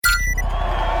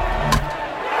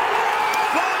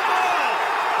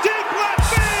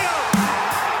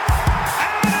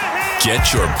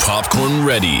Get your popcorn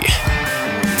ready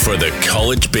for the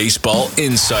College Baseball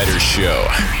Insider Show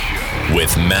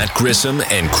with Matt Grissom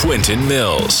and Quentin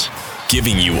Mills,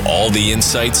 giving you all the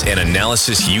insights and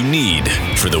analysis you need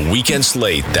for the weekend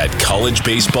slate that college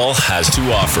baseball has to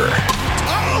offer.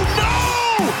 Oh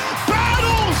no!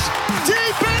 Battles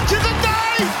deep into the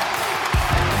night!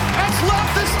 Has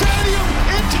left the stadium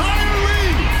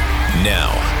entirely!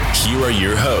 Now, here are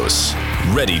your hosts,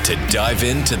 ready to dive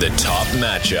into the top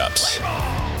matchups.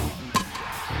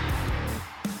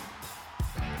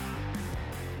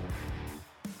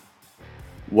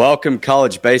 Welcome,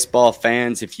 college baseball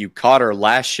fans. If you caught our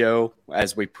last show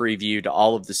as we previewed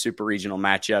all of the super regional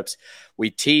matchups, we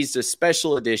teased a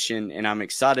special edition, and I'm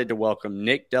excited to welcome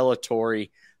Nick De La Torre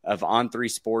of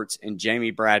On3Sports and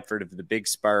Jamie Bradford of the Big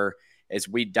Spur as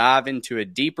we dive into a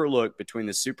deeper look between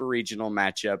the super regional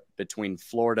matchup between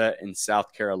Florida and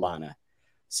South Carolina.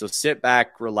 So sit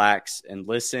back, relax, and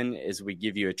listen as we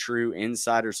give you a true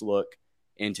insider's look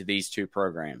into these two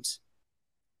programs.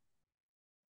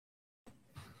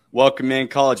 Welcome in,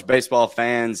 college baseball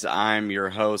fans. I'm your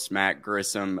host, Matt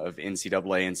Grissom of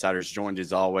NCAA Insiders, joined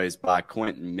as always by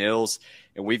Quentin Mills.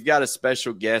 And we've got a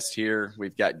special guest here.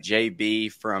 We've got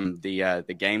JB from the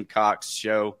Gamecocks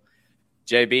show.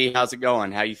 JB, how's it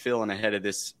going? How you feeling ahead of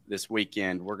this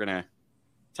weekend? We're going to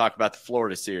talk about the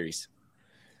Florida series.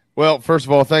 Well, first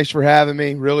of all, thanks for having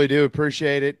me. Really do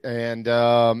appreciate it. And,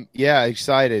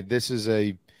 excited. This is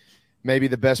maybe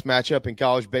the best matchup in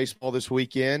college baseball this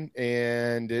weekend,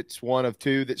 and it's one of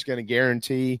two that's going to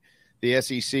guarantee the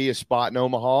SEC a spot in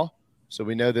Omaha. So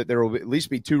we know that there will at least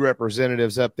be two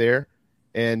representatives up there,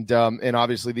 and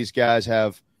obviously these guys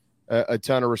have a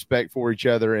ton of respect for each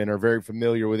other and are very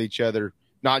familiar with each other,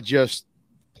 not just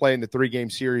playing the three-game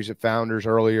series at Founders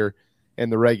earlier in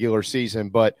the regular season,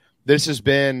 but this has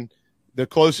been the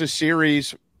closest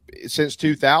series since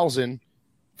 2000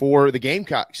 for the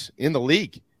Gamecocks in the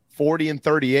league.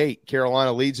 40-38.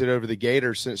 Carolina leads it over the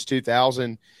Gators since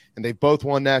 2000, and they've both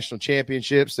won national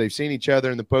championships. They've seen each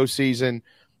other in the postseason,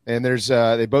 and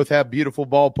they both have beautiful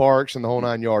ballparks and the whole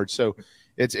nine yards. So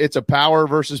it's a power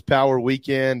versus power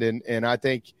weekend, and I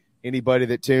think anybody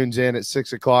that tunes in at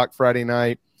 6 o'clock Friday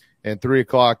night and 3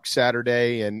 o'clock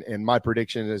Saturday, and my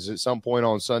prediction is at some point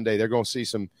on Sunday they're going to see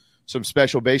some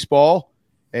special baseball.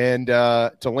 And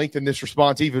to lengthen this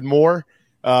response even more,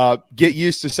 get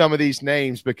used to some of these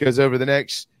names, because over the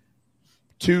next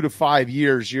 2 to 5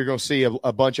 years, you're going to see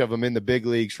a bunch of them in the big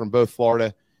leagues from both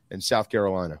Florida and South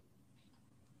Carolina.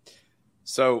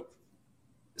 So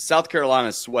South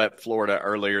Carolina swept Florida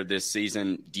earlier this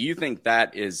season. Do you think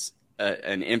that is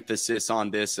an emphasis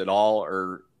on this at all,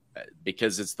 or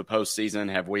because it's the postseason,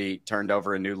 have we turned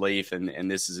over a new leaf and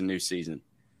this is a new season?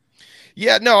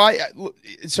 Yeah, no,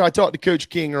 so I talked to Coach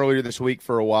King earlier this week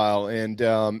for a while, and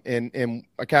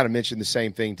I kind of mentioned the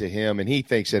same thing to him, and he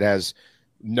thinks it has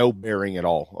no bearing at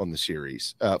all on the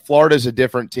series. Florida's a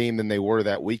different team than they were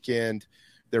that weekend.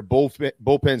 Their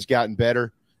bullpen's gotten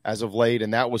better as of late,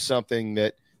 and that was something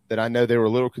that I know they were a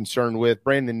little concerned with.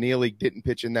 Brandon Neely didn't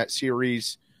pitch in that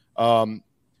series. Of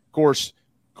course,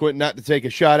 Quentin, not to take a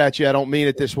shot at you, I don't mean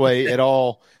it this way at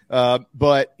all.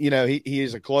 But, he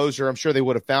is a closer. I'm sure they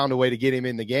would have found a way to get him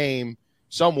in the game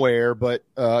somewhere. But,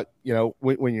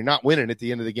 when you're not winning at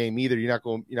the end of the game either, you're not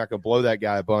going to blow that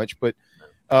guy a bunch. But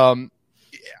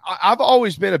I've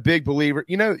always been a big believer.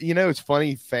 It's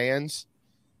funny, fans,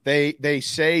 they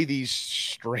say these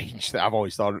strange – I've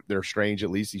always thought they're strange,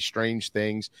 at least these strange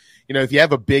things. If you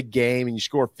have a big game and you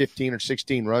score 15 or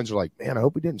 16 runs, you're like, man, I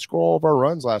hope we didn't score all of our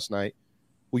runs last night.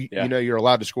 Well, you're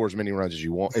allowed to score as many runs as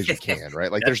you can,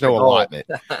 right? Like there's no allotment.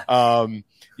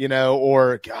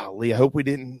 Or golly, I hope we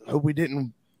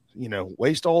didn't,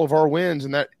 waste all of our wins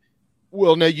and that.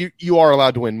 Well, no, you are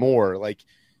allowed to win more. Like,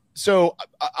 so,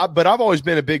 but I've always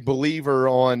been a big believer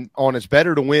on it's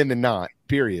better to win than not,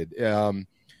 period.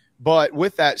 But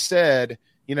with that said,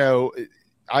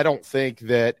 I don't think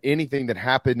that anything that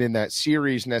happened in that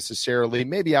series necessarily,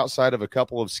 maybe outside of a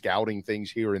couple of scouting things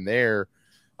here and there,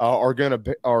 are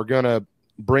gonna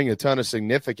bring a ton of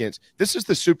significance. This is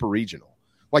the super regional.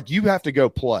 Like, you have to go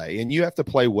play, and you have to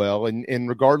play well. And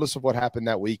regardless of what happened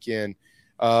that weekend,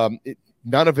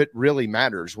 none of it really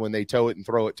matters when they tow it and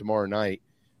throw it tomorrow night.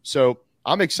 So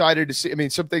I'm excited to see. I mean,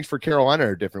 some things for Carolina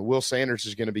are different. Will Sanders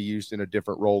is going to be used in a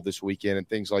different role this weekend and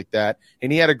things like that.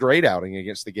 And he had a great outing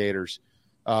against the Gators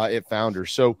at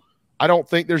Founders. So I don't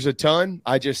think there's a ton.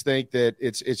 I just think that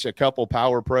it's a couple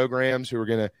power programs who are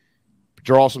going to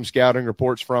draw some scouting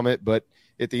reports from it. But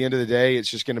at the end of the day, it's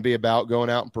just going to be about going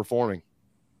out and performing.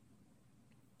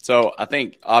 So I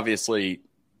think obviously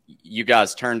you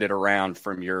guys turned it around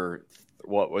from your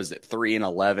what was it,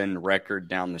 3-11 record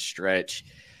down the stretch.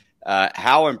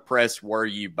 How impressed were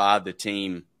you by the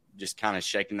team just kind of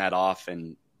shaking that off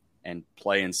and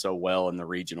playing so well in the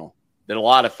regional? That a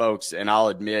lot of folks, and I'll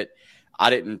admit, I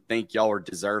didn't think y'all were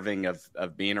deserving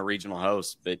of being a regional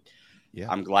host, but yeah.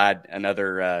 I'm glad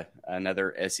another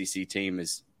SEC team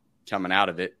is coming out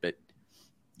of it. But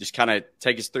just kind of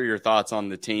take us through your thoughts on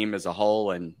the team as a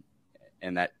whole and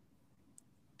that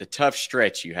the tough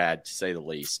stretch you had, to say the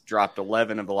least. Dropped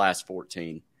 11 of the last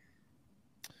 14.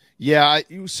 Yeah,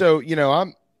 so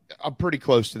I'm pretty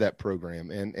close to that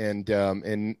program and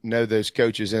know those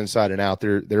coaches inside and out.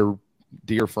 They're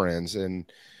dear friends,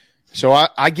 and so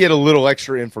I get a little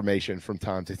extra information from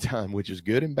time to time, which is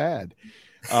good and bad.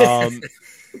 I'll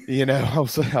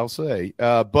say.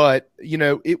 But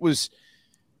it was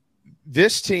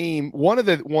this team. One of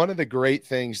the great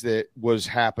things that was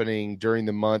happening during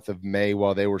the month of May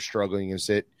while they were struggling is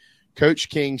that Coach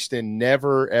Kingston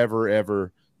never, ever,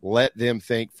 ever let them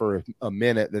think for a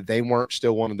minute that they weren't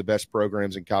still one of the best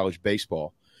programs in college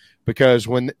baseball. Because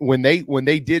when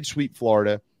they did sweep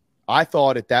Florida, I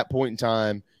thought at that point in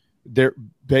time,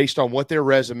 based on what their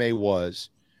resume was,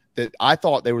 that I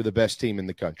thought they were the best team in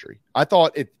the country. I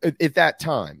thought at that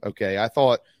time, okay, I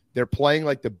thought they're playing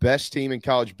like the best team in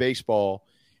college baseball,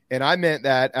 and I meant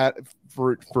that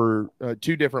for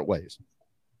two different ways.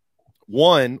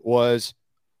 One was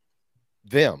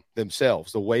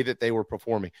themselves, the way that they were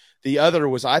performing. The other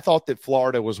was I thought that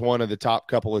Florida was one of the top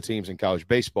couple of teams in college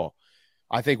baseball.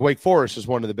 I think Wake Forest is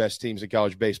one of the best teams in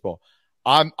college baseball.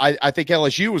 I think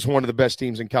LSU was one of the best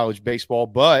teams in college baseball,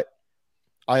 but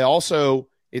I also,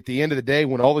 at the end of the day,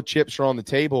 when all the chips are on the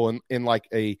table in like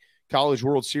a College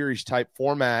World Series type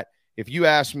format, if you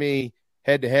ask me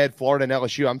head-to-head Florida and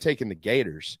LSU, I'm taking the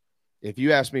Gators. If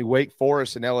you ask me Wake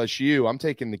Forest and LSU,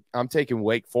 I'm taking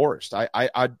Wake Forest. I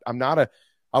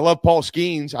love Paul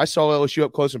Skeens. I saw LSU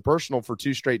up close and personal for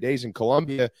 2 straight days in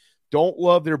Columbia. Don't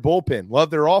love their bullpen, love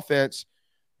their offense.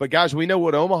 But guys, we know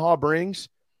what Omaha brings.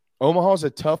 Omaha's a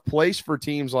tough place for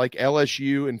teams like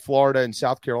LSU and Florida and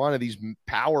South Carolina, these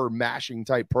power mashing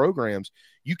type programs.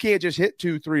 You can't just hit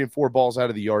 2, 3, and 4 balls out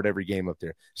of the yard every game up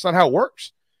there. It's not how it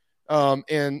works.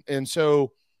 And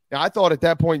so I thought at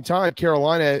that point in time,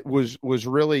 Carolina was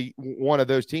really one of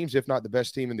those teams, if not the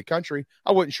best team in the country.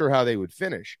 I wasn't sure how they would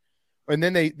finish. And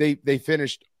then they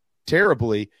finished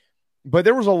terribly. But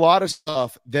there was a lot of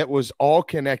stuff that was all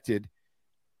connected,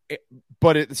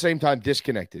 but at the same time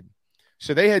disconnected.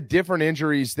 So they had different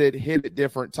injuries that hit at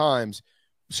different times.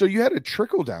 So you had a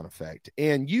trickle-down effect.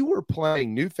 And you were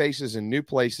playing new faces in new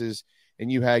places,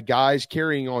 and you had guys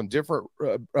carrying on different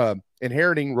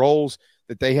inheriting roles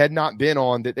that they had not been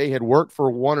on, that they had worked for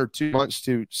 1 or 2 months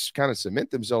to kind of cement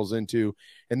themselves into.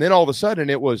 And then all of a sudden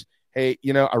it was, hey,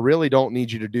 I really don't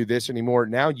need you to do this anymore.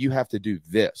 Now you have to do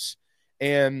this.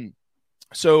 And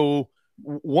so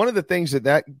one of the things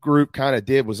that group kind of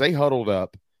did was they huddled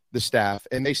up the staff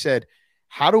and they said,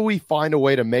 how do we find a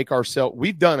way to make ourselves –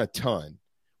 we've done a ton.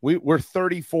 We're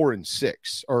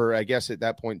 34-6, or I guess at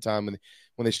that point in time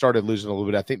when they started losing a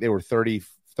little bit, I think they were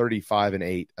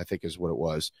 35-8, I think is what it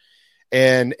was.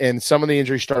 And some of the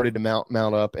injuries started to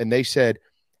mount up, and they said,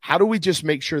 how do we just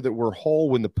make sure that we're whole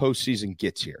when the postseason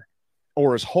gets here,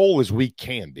 or as whole as we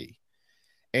can be?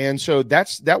 And so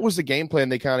that was the game plan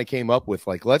they kind of came up with,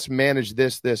 like, let's manage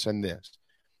this, this, and this.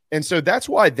 And so that's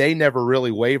why they never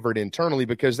really wavered internally,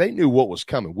 because they knew what was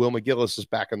coming. Will McGillis is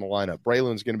back in the lineup.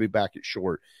 Braylon's going to be back at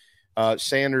short.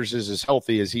 Sanders is as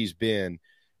healthy as he's been.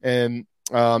 And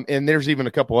there's even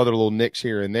a couple other little nicks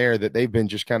here and there that they've been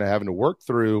just kind of having to work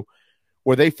through,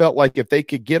 where they felt like if they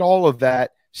could get all of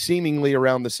that seemingly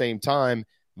around the same time,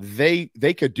 they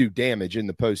could do damage in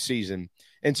the postseason.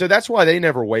 And so that's why they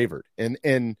never wavered.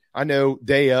 And I know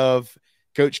day of,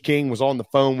 Coach King was on the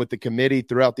phone with the committee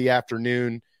throughout the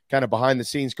afternoon, kind of behind the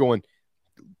scenes going,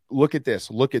 look at this,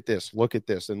 look at this, look at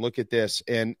this, and look at this.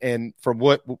 And from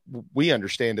what we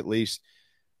understand, at least,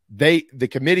 the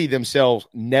committee themselves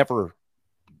never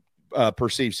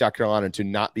perceived South Carolina to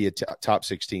not be a top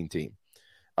 16 team.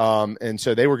 And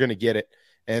so they were going to get it.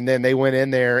 And then they went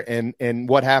in there, and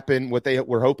what happened, what they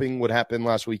were hoping would happen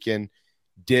last weekend,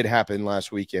 did happen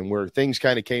last weekend, where things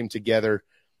kind of came together,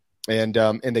 and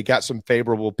they got some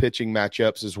favorable pitching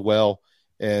matchups as well.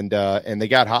 And they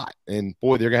got hot, and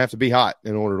boy, they're going to have to be hot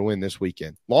in order to win this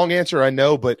weekend. Long answer, I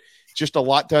know, but just a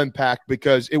lot to unpack,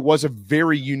 because it was a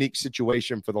very unique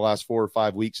situation for the last 4 or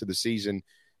 5 weeks of the season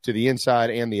to the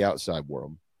inside and the outside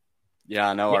world. Yeah,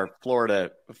 I know. Our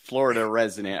Florida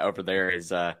resident over there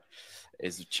is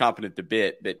chomping at the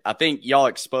bit, but I think y'all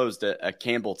exposed a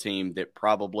Campbell team that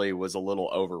probably was a little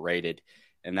overrated.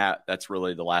 And that's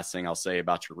really the last thing I'll say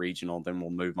about your regional. Then we'll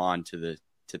move on to the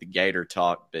Gator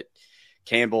talk. But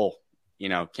Campbell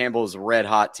is a red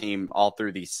hot team all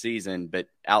through the season, but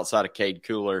outside of Cade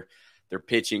Cooler, their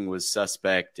pitching was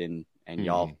suspect, and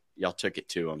y'all took it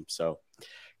to them. So,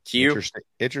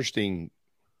 interesting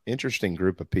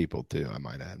group of people too, I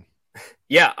might add.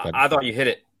 Yeah, I thought you hit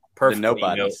it perfectly.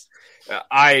 Nobodies.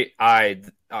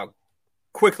 I'll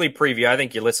quickly preview. I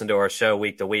think you listen to our show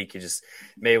week to week.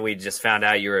 Maybe we just found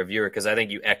out you're a viewer, because I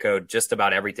think you echoed just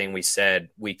about everything we said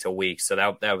week to week. So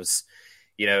that was,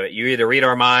 you either read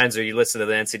our minds or you listen to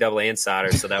the NCAA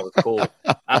Insider. So that was cool.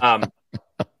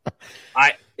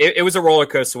 It was a roller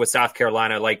coaster with South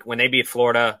Carolina. Like when they beat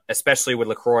Florida, especially with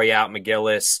LaCroix out,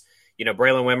 McGillis,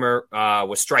 Braylon Wimmer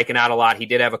was striking out a lot. He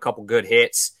did have a couple good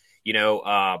hits.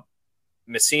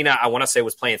 Messina, I want to say,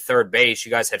 was playing third base.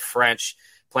 You guys had French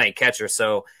playing catcher.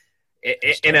 So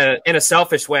in a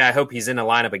selfish way, I hope he's in the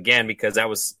lineup again, because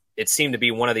it seemed to be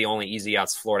one of the only easy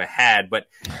outs Florida had. But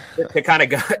to kind of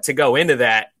go into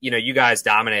that, you guys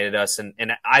dominated us.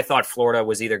 And I thought Florida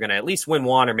was either going to at least win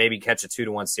one or maybe catch a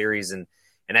 2-1 series. And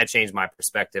that changed my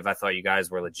perspective. I thought you guys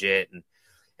were legit.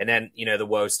 And then, the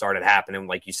woes started happening,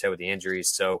 like you said, with the injuries.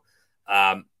 So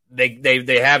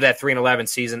they have that 3-11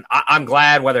 season. I'm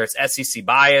glad, whether it's SEC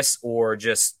bias or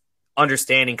just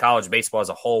understanding college baseball as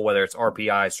a whole, whether it's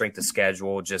RPI, strength of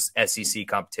schedule, just SEC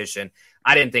competition.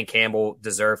 I didn't think Campbell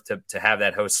deserved to have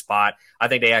that host spot. I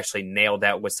think they actually nailed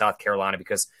that with South Carolina,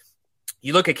 because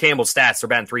you look at Campbell's stats, they're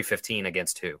batting .315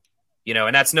 against 2.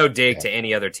 And that's no dig to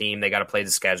any other team. They got to play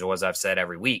the schedule, as I've said,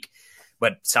 every week.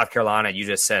 But South Carolina, you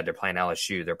just said, they're playing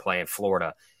LSU, they're playing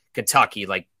Florida, Kentucky,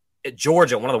 like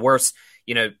Georgia, one of the worst.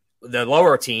 The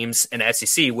lower teams in the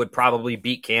SEC would probably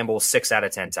beat Campbell 6 out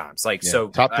of 10 times. So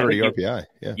top 30 RPI.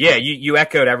 You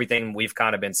echoed everything we've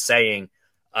kind of been saying.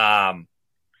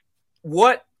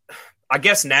 What I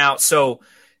guess now, so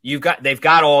they've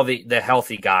got all the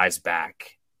healthy guys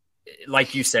back.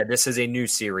 Like you said, this is a new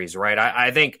series, right? I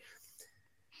think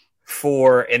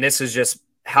and this is just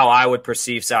how I would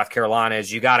perceive South Carolina,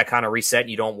 is you got to kind of reset.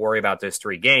 You don't worry about those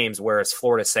 3 games, whereas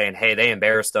Florida's saying, hey, they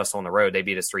embarrassed us on the road. They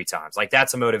beat us 3 times. Like,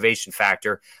 that's a motivation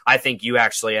factor. I think you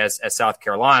actually, as South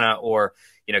Carolina, or,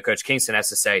 Coach Kingston has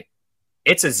to say,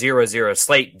 it's a 0-0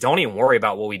 slate. Don't even worry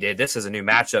about what we did. This is a new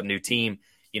matchup, new team.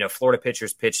 Florida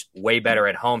pitchers pitch way better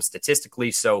at home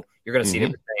statistically, so you're going to see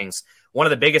different things. One of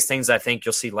the biggest things, I think,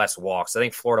 you'll see less walks. I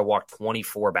think Florida walked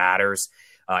 24 batters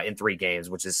in 3 games,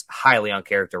 which is highly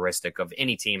uncharacteristic of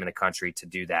any team in the country to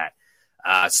do that.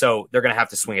 So they're going to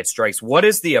have to swing at strikes. What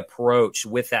is the approach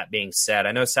with that being said?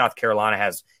 I know South Carolina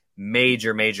has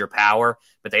major power,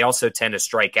 but they also tend to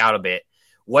strike out a bit.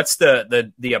 What's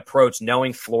the approach,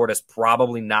 knowing Florida's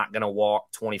probably not going to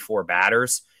walk 24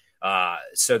 batters?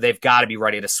 So they've got to be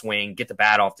ready to swing, get the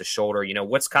bat off the shoulder.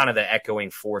 What's kind of the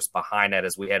echoing force behind that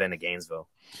as we head into Gainesville?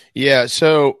 Yeah.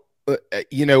 So,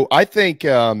 I think,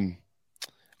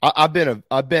 I've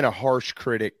been a harsh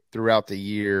critic throughout the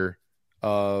year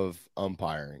of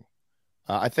umpiring.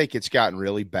 I think it's gotten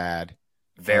really bad.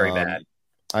 Very bad.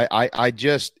 I'm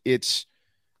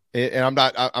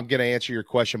going to answer your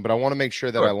question, but I want to make sure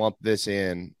that I lump this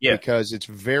in because it's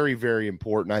very, very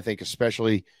important. I think,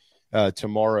 especially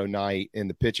tomorrow night in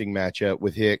the pitching matchup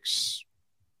with Hicks,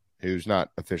 who's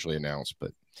not officially announced, but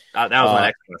that was my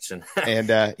next question.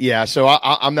 And so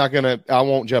I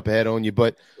won't jump ahead on you,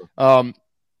 but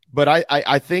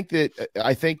I think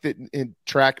that in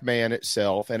TrackMan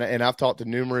itself, and I've talked to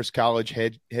numerous college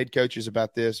head coaches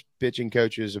about this, pitching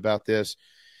coaches about this,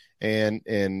 and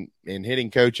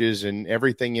hitting coaches and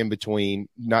everything in between,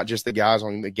 not just the guys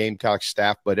on the Gamecock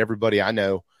staff, but everybody I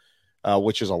know,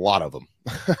 which is a lot of them.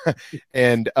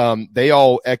 And they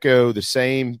all echo the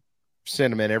same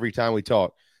sentiment every time we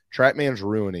talk. TrackMan's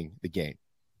ruining the game.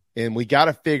 And we got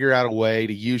to figure out a way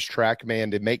to use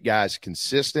TrackMan to make guys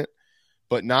consistent,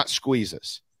 but not squeeze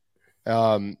us.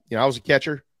 I was a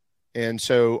catcher, and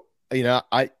so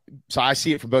I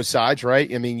see it from both sides,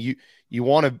 right? I mean, you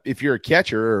want to, if you're a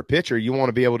catcher or a pitcher, you want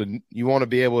to be able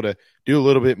to do a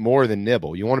little bit more than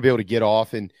nibble. You want to be able to get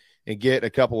off and get a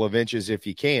couple of inches if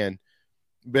you can.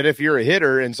 But if you're a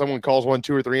hitter and someone calls 1,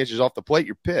 2, or 3 inches off the plate,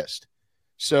 you're pissed.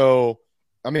 So,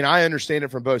 I mean, I understand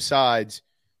it from both sides.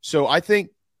 So I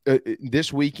think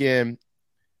this weekend,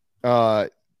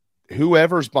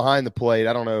 whoever's behind the plate,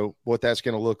 I don't know what that's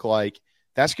going to look like.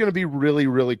 That's going to be really,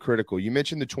 really critical. You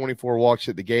mentioned the 24 walks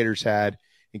that the Gators had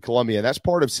in Columbia. That's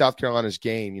part of South Carolina's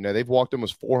game. They've walked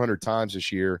almost 400 times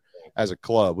this year as a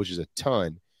club, which is a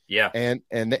ton. Yeah. And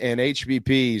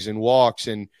HBPs and walks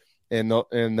and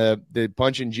the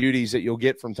punch and judies that you'll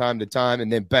get from time to time,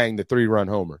 and then bang, the 3-run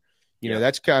homer. You know,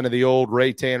 that's kind of the old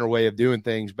Ray Tanner way of doing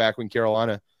things back when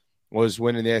Carolina was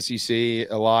winning the SEC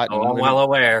a lot. Oh, I'm well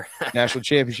aware. National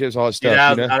championships, all that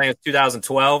stuff. You know? I think it's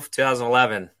 2012,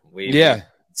 2011.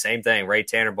 Same thing. Ray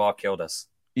Tanner ball killed us.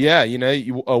 Yeah, you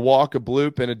know, a walk, a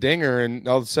bloop, and a dinger, and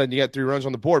all of a sudden you got 3 runs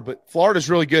on the board. But Florida's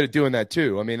really good at doing that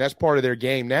too. I mean, that's part of their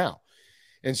game now.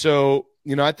 And so,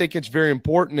 you know, I think it's very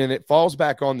important, and it falls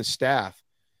back on the staff.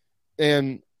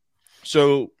 And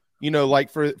so, you know,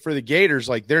 like for the Gators,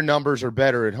 like their numbers are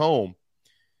better at home.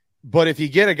 But if you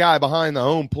get a guy behind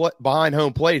home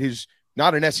plate who's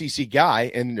not an SEC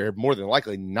guy, and they're more than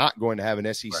likely not going to have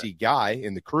an SEC guy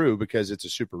in the crew because it's a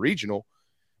super regional,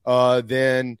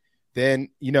 then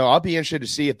you know, I'll be interested to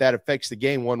see if that affects the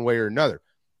game one way or another.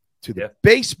 To the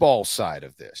baseball side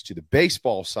of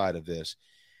this,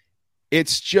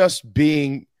 it's just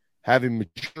having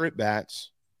mature at bats,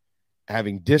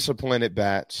 having discipline at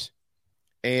bats.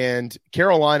 And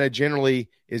Carolina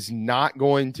generally is not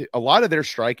going to – a lot of their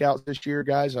strikeouts this year,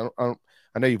 guys, I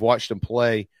know you've watched them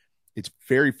play. It's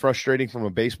very frustrating from a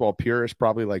baseball purist,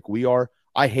 probably like we are.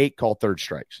 I hate call third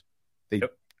strikes. They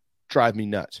drive me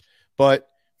nuts. But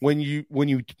when you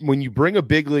bring a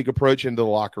big league approach into the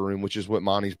locker room, which is what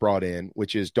Monty's brought in,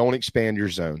 which is don't expand your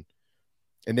zone,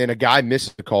 and then a guy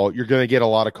misses the call, you're going to get a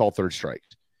lot of call third strikes.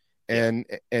 And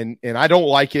I don't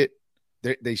like it.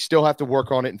 They still have to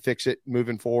work on it and fix it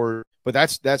moving forward, but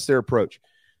that's their approach.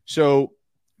 So,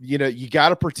 you know, you got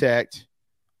to protect,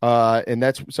 and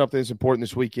that's something that's important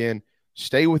this weekend.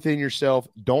 Stay within yourself.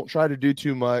 Don't try to do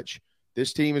too much.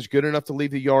 This team is good enough to leave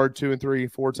the yard 2 and 3,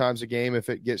 4 times a game if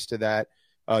it gets to that,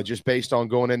 just based on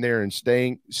going in there and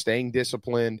staying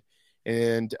disciplined,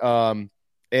 and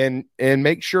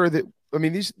make sure that, I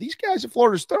mean, these guys at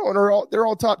Florida's throwing they're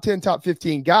all top 10, top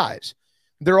 15 guys.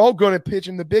 They're all going to pitch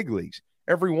in the big leagues.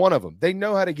 Every one of them. They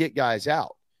know how to get guys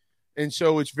out. And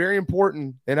so it's very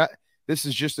important, and this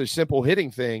is just a simple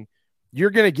hitting thing.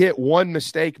 You're going to get one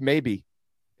mistake maybe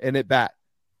in at bat.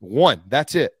 One.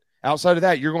 That's it. Outside of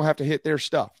that, you're going to have to hit their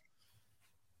stuff.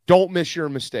 Don't miss your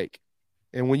mistake.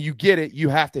 And when you get it, you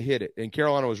have to hit it. And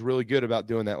Carolina was really good about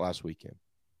doing that last weekend.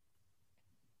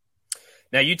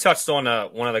 Now, you touched on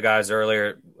one of the guys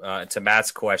earlier to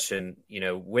Matt's question, you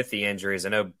know, with the injuries. I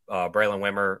know Braylon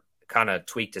Wimmer kind of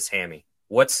tweaked his hammy.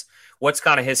 What's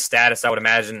kind of his status? I would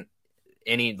imagine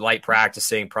any light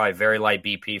practicing, probably very light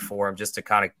BP for him, just to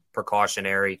kind of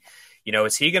precautionary. You know,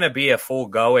 is he going to be a full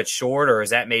go at short, or is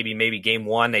that maybe game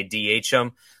one they DH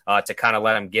him to kind of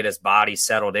let him get his body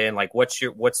settled in? Like, what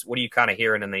are you kind of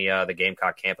hearing in the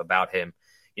Gamecock camp about him?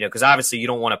 You know, because obviously you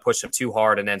don't want to push him too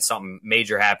hard and then something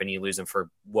major happen, you lose him for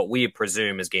what we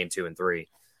presume is game 2 and 3.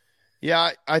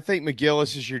 Yeah, I think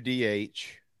McGillis is your DH.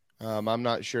 I'm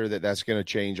not sure that's going to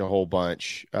change a whole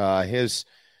bunch. The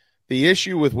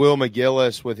issue with Will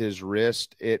McGillis with his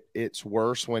wrist, it's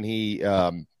worse when he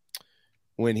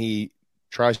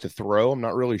tries to throw. I'm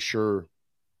not really sure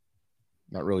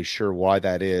why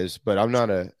that is, but I'm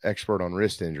not an expert on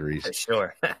wrist injuries.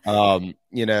 Sure.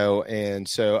 You know, and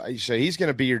so he's going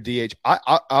to be your DH.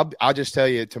 I'll just tell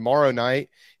you, tomorrow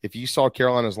night, if you saw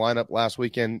Carolina's lineup last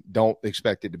weekend, don't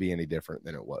expect it to be any different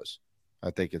than it was. I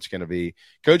think it's going to be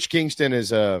 – Coach Kingston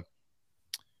is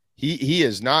he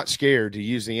is not scared to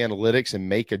use the analytics and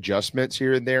make adjustments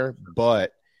here and there,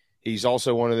 but he's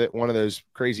also one of those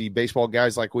crazy baseball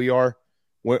guys like we are.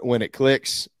 When it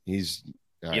clicks, he's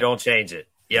you don't change it.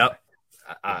 Yep,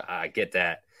 I get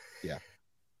that.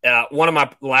 Yeah. One of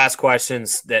my last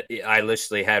questions that I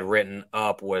literally had written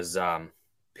up was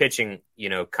pitching. You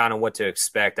know, kind of what to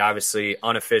expect. Obviously,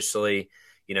 unofficially,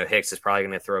 you know, Hicks is probably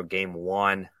going to throw game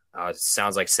 1.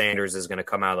 Sounds like Sanders is going to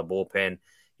come out of the bullpen,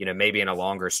 you know, maybe in a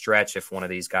longer stretch if one of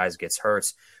these guys gets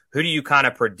hurt. Who do you kind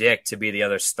of predict to be the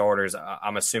other starters?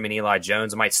 I'm assuming Eli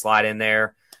Jones might slide in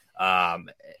there.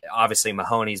 Obviously,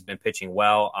 Mahoney's been pitching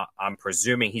well. I'm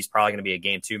presuming he's probably going to be a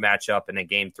game 2 matchup, and then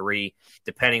game 3,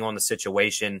 depending on the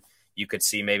situation, you could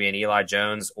see maybe an Eli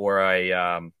Jones or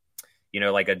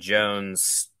like a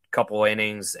Jones couple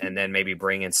innings, and then maybe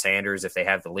bring in Sanders if they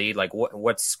have the lead. Like,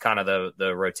 what's kind of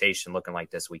the rotation looking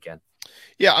like this weekend?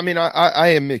 Yeah, I mean, I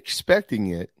am expecting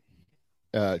it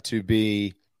to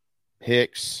be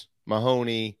Hicks,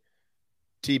 Mahoney,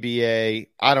 TBA.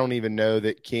 I don't even know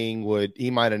that King he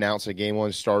might announce a game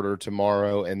 1 starter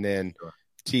tomorrow, and then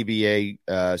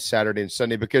TBA Saturday and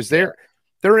Sunday, because they're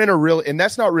in a real, and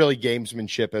that's not really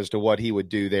gamesmanship as to what he would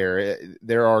do there.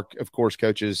 There are, of course,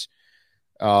 coaches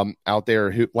out there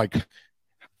who, like,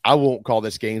 I won't call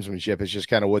this gamesmanship. It's just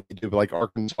kind of what they do, like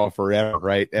Arkansas forever,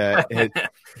 right? They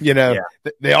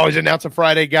always announce a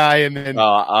Friday guy, and then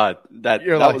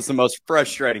that was the most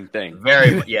frustrating thing.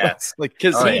 Very, yes,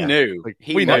 because he knew. Like,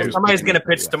 we knew somebody's going to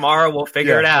pitch tomorrow. We'll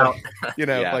figure it out.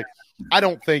 Like I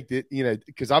don't think that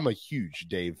because I'm a huge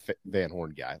Dave Van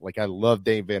Horn guy. Like I love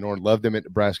Dave Van Horn, loved him at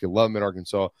Nebraska, loved him at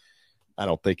Arkansas. I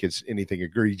don't think it's anything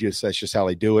egregious. That's just how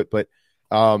they do it, but.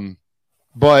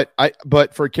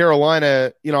 But for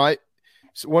Carolina,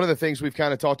 one of the things we've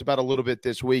kind of talked about a little bit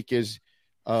this week is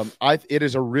it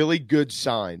is a really good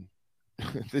sign.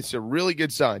 It's a really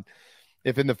good sign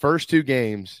if in the first two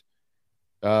games,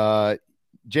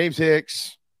 James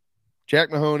Hicks,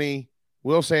 Jack Mahoney,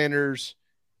 Will Sanders,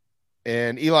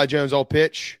 and Eli Jones all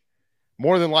pitch.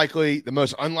 More than likely, the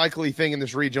most unlikely thing in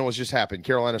this regional has just happened.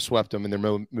 Carolina swept them, and they're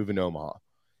moving to Omaha.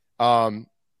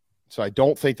 So I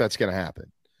don't think that's going to happen.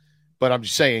 But I'm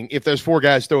just saying, if those four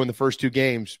guys throw in the first two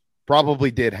games, probably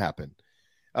did happen,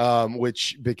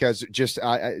 because just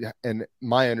and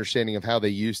my understanding of how they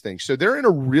use things. So they're in a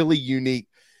really unique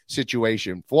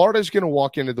situation. Florida's going to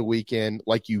walk into the weekend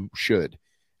like you should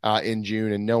in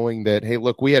June, and knowing that, hey,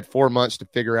 look, we had 4 months to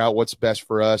figure out what's best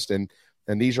for us, and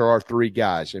these are our three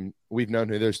guys, and we've known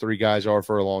who those three guys are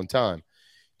for a long time.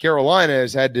 Carolina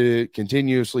has had to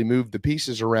continuously move the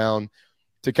pieces around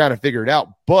to kind of figure it out,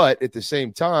 but at the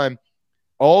same time,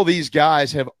 all these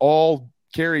guys have all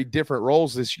carried different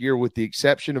roles this year with the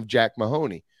exception of Jack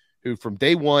Mahoney, who from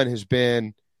day one has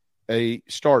been a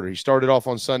starter. He started off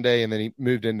on Sunday, and then he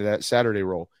moved into that Saturday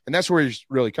role, and that's where he's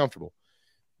really comfortable.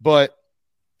 But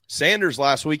Sanders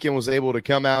last weekend was able to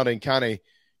come out and kind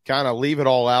of leave it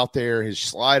all out there. His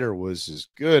slider was as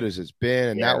good as it's been,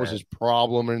 and that was his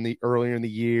problem earlier in the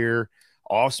year.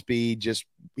 Off speed,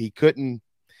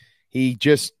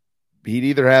 he'd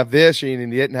either have this or he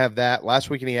didn't have that.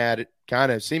 Last weekend he had it,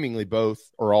 kind of seemingly both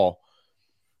or all.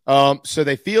 So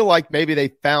they feel like maybe they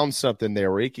found something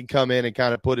there where he can come in and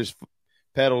kind of put his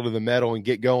pedal to the metal and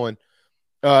get going.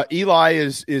 Eli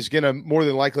is going to more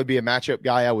than likely be a matchup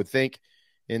guy, I would think,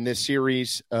 in this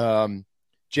series.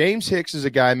 James Hicks is a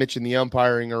guy, I mentioned the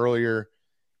umpiring earlier.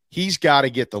 He's got to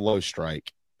get the low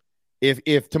strike.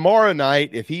 If tomorrow night,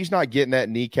 if he's not getting that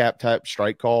kneecap type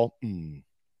strike call,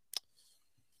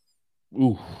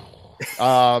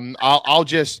 I'll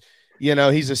just,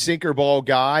 he's a sinker ball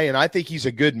guy, and I think he's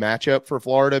a good matchup for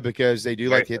Florida because they do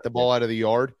like to hit the ball out of the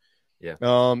yard. Yeah.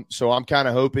 So I'm kind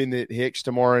of hoping that Hicks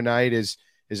tomorrow night is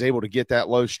able to get that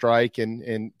low strike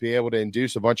and be able to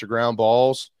induce a bunch of ground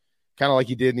balls, kind of like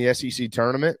he did in the SEC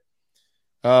tournament.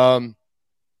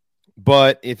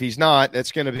 But if he's not,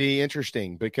 that's going to be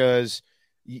interesting because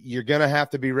you're going to have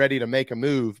to be ready to make a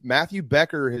move. Matthew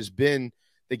Becker has been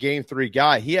the game 3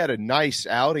 guy. He had a nice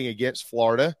outing against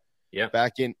Florida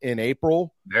back in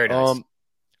April. Very nice.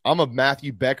 I'm a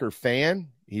Matthew Becker fan.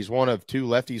 He's one of 2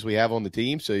 lefties we have on the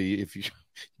team. So if you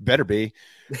better be,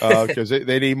 because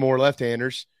they need more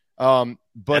left-handers. But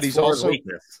that's he's also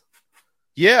weakness.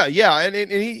 Yeah.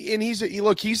 And he's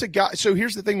a guy. So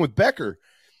here's the thing with Becker,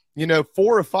 4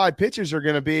 or 5 pitches are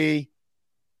going to be,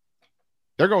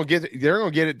 they're going to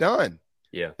get it done.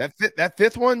 Yeah. That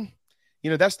fifth one,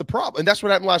 that's the problem. And that's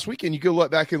what happened last weekend. You go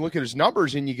look back and look at his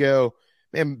numbers and you go,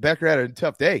 man, Becker had a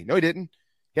tough day. No, he didn't.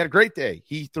 He had a great day.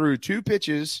 He threw 2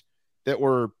 pitches that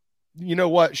were,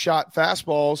 shot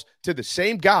fastballs to the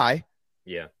same guy.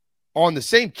 Yeah. On the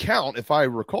same count, if I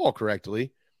recall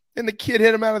correctly. And the kid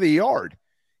hit him out of the yard,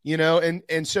 and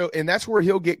that's where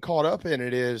he'll get caught up in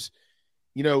it is,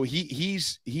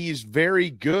 he's very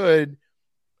good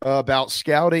about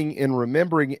scouting and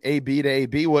remembering AB to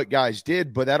AB what guys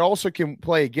did, but that also can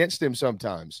play against him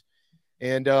sometimes.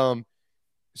 And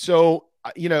so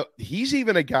he's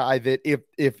even a guy that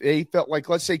if they felt like,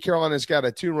 let's say Carolina's got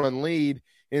a 2-run lead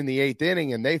in the 8th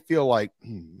inning and they feel like,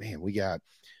 man, we got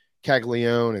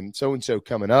Caglione and so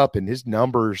coming up and his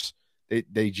numbers,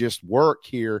 they just work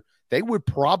here. They would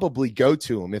probably go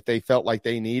to him if they felt like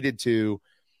they needed to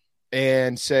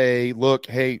and say, look,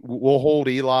 hey, we'll hold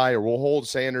Eli or we'll hold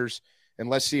Sanders and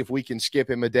let's see if we can skip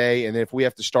him a day. And if we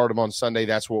have to start him on Sunday,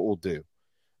 that's what we'll do,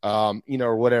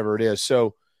 or whatever it is.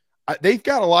 So they've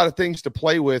got a lot of things to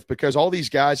play with because all these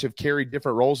guys have carried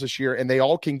different roles this year and they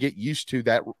all can get used to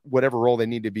that, whatever role they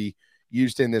need to be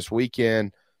used in this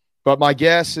weekend. But my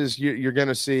guess is you're going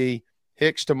to see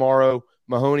Hicks tomorrow,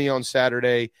 Mahoney on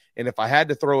Saturday. And if I had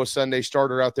to throw a Sunday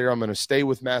starter out there, I'm going to stay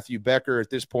with Matthew Becker at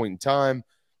this point in time.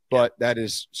 But that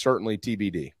is certainly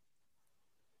TBD.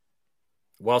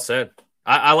 Well said.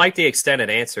 I like the extended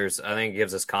answers. I think it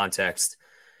gives us context,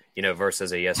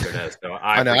 versus a yes or no. So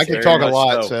I know I can talk a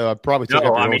lot, so I probably took up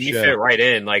your whole you show. fit right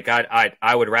in. Like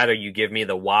I would rather you give me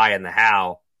the why and the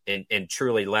how and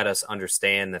truly let us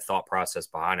understand the thought process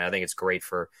behind it. I think it's great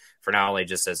for not only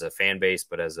just as a fan base,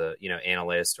 but as a,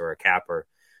 analyst or a capper.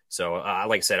 So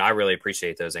like I said, I really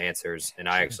appreciate those answers, and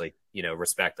I actually,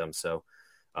 respect them. So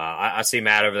I see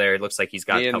Matt over there. It looks like he's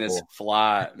got a couple.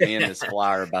 Me and this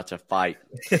fly are about to fight.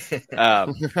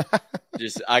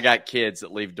 I got kids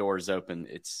that leave doors open.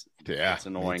 It's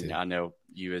annoying. I know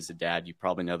you as a dad, you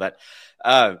probably know that.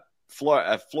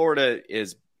 Florida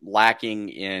is lacking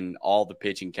in all the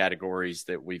pitching categories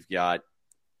that we've got,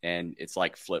 and it's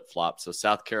like flip-flop. So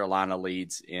South Carolina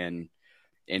leads in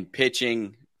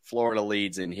pitching, Florida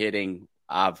leads in hitting.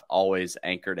 I've always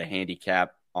anchored a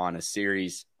handicap on a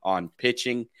series on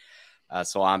pitching,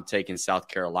 so I'm taking South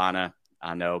Carolina.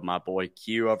 I know my boy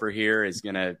Q over here is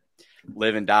going to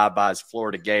live and die by his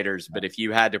Florida Gators, but if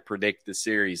you had to predict the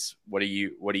series, what do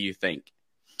you think?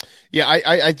 Yeah,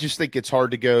 I just think it's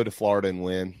hard to go to Florida and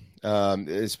win,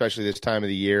 especially this time of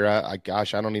the year. I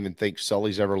don't even think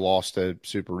Sully's ever lost a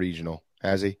super regional,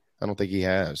 has he? I don't think he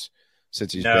has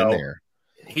since he's been there.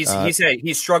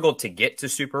 He's struggled to get to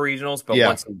super regionals, but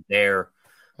once he's there,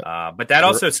 but that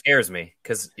also scares me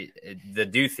because the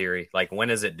due theory, like when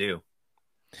is it due?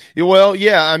 Well,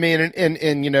 yeah, I mean,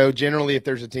 and generally, if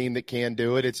there's a team that can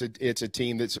do it, it's a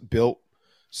team that's built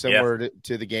similar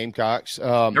to the Gamecocks.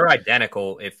 They're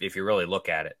identical if you really look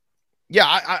at it. Yeah,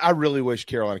 I really wish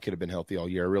Carolina could have been healthy all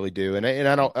year. I really do, and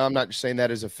I'm not just saying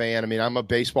that as a fan. I mean, I'm a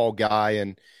baseball guy,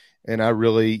 and I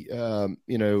really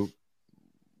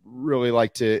really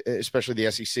like to, especially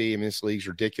the SEC. I mean, this league's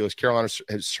ridiculous. Carolina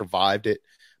has survived it.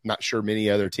 I'm not sure many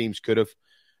other teams could have.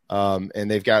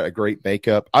 And they've got a great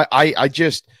makeup. I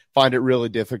just find it really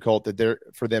difficult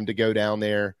for them to go down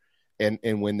there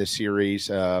and win the series.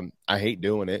 I hate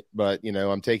doing it, but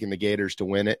I'm taking the Gators to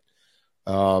win it.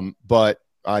 But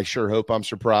I sure hope I'm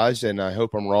surprised, and I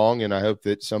hope I'm wrong, and I hope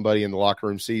that somebody in the locker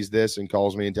room sees this and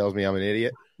calls me and tells me I'm an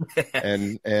idiot.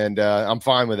 and I'm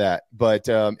fine with that. But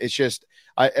it's just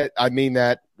I mean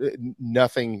that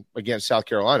nothing against South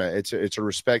Carolina. It's a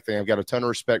respect thing. I've got a ton of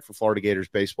respect for Florida Gators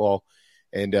baseball.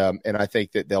 And I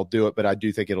think that they'll do it, but I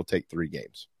do think it'll take 3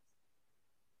 games.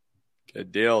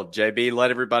 Good deal. JB, let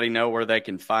everybody know where they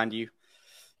can find you.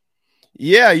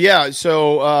 Yeah.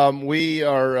 So we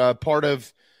are part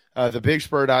of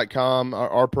thebigspur.com.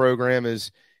 Our program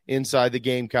is Inside the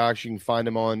Gamecocks. You can find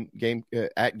them on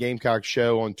at Gamecock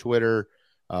Show on Twitter.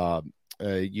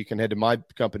 You can head to my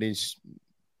company's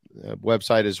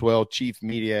website as well, Chief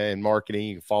Media and Marketing.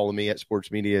 You can follow me at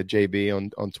Sports Media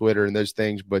JB on Twitter and those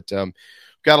things. But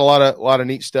got a lot of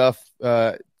neat stuff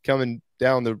coming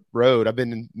down the road. I've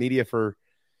been in media for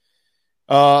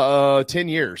 10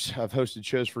 years. I've hosted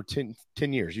shows for 10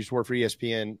 years. Used to work for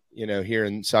ESPN, here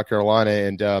in South Carolina,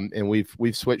 and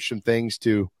we've switched some things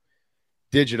to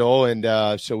digital,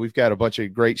 and so we've got a bunch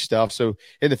of great stuff. So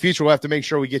in the future, we'll have to make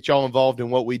sure we get y'all involved in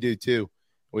what we do too.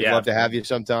 We'd love to have you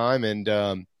sometime,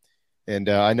 and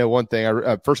I know one thing.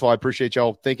 First of all, I appreciate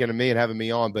y'all thinking of me and having me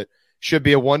on, but should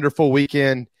be a wonderful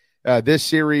weekend. This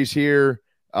series here,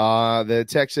 the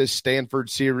Texas-Stanford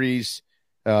series,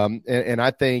 and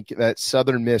I think that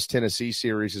Southern Miss Tennessee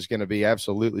series is going to be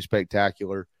absolutely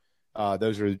spectacular.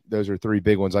 Those are 3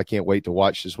 big ones I can't wait to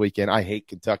watch this weekend. I hate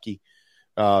Kentucky,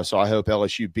 so I hope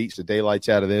LSU beats the daylights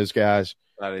out of those guys.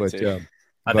 I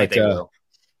think they will.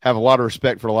 Have a lot of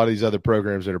respect for a lot of these other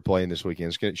programs that are playing this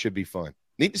weekend. It should be fun.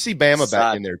 Neat to see Bama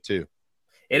back in there too.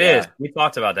 It is. We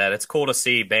talked about that. It's cool to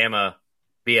see Bama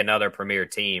be another premier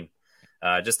team.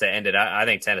 Just to end it, I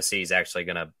think Tennessee is actually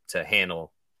going to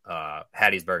handle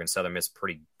Hattiesburg and Southern Miss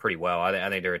pretty well. I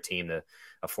think they're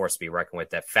a force to be reckoned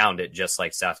with that found it just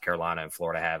like South Carolina and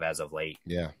Florida have as of late.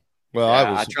 Yeah. Well,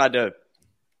 I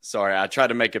tried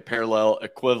to make a parallel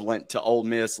equivalent to Ole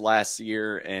Miss last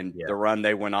year and the run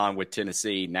they went on with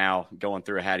Tennessee, now going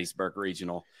through a Hattiesburg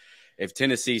regional. If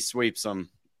Tennessee sweeps them,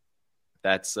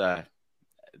 that's going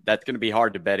to be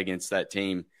hard to bet against that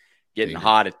team getting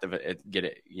hot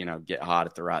get hot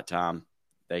at the right time.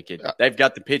 They've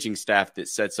got the pitching staff that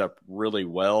sets up really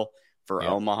well for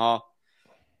Omaha.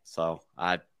 So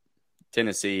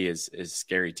Tennessee is a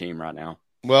scary team right now.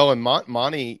 Well, and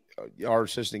Monty, our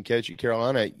assistant coach at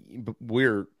Carolina,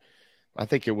 I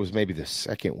think it was maybe the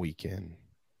second weekend.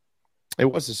 It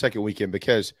was the second weekend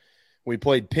because we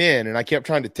played Penn, and I kept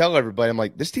trying to tell everybody, I'm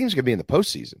like, this team's going to be in the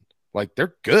postseason. Like,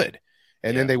 they're good.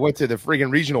 And then they went to the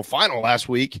friggin' regional final last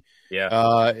week.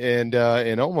 Yeah. And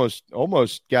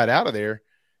almost got out of there.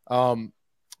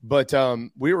 But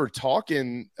we were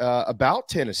talking about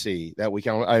Tennessee that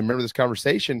weekend. I remember this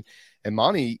conversation, and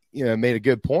Monty, made a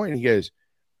good point. He goes,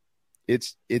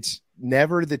 it's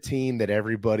never the team that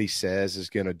everybody says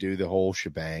is going to do the whole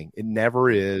shebang. It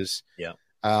never is. Yeah.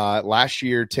 Last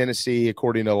year, Tennessee,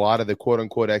 according to a lot of the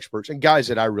quote-unquote experts and guys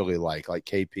that I really like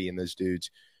KP and those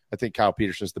dudes, I think Kyle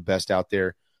Peterson's the best out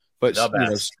there. But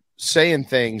saying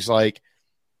things like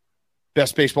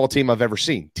best baseball team I've ever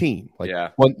seen,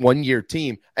 one year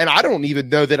team. And I don't even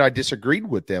know that I disagreed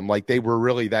with them. Like they were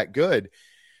really that good.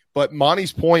 But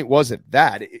Monty's point wasn't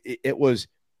that.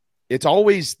 It's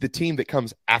always the team that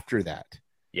comes after that.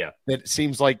 Yeah. That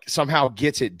seems like somehow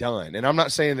gets it done. And I'm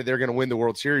not saying that they're going to win the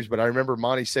World Series, but I remember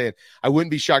Monty saying, I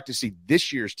wouldn't be shocked to see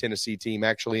this year's Tennessee team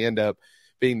actually end up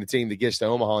being the team that gets to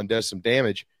Omaha and does some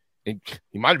damage. And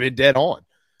he might have been dead on.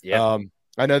 Yeah.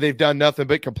 I know they've done nothing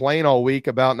but complain all week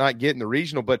about not getting the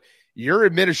regional, but your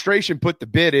administration put the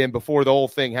bid in before the whole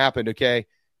thing happened. Okay.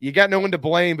 You got no one to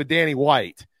blame but Danny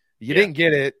White. You didn't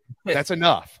get it. That's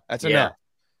enough. That's enough.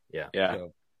 Yeah.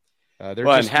 So, and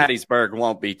Hattiesburg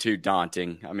won't be too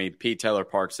daunting. I mean, Pete Taylor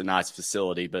Park's a nice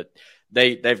facility, but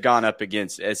they've gone up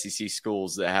against SEC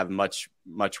schools that have much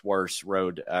worse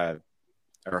road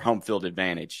or home field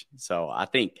advantage. So I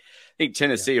think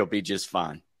Tennessee will be just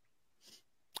fine.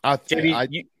 I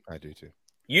do too.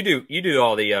 You do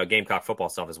all the Gamecock football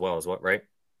stuff as well, right?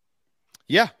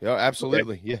 Yeah,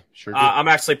 absolutely. Okay. Yeah, sure. I'm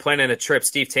actually planning a trip.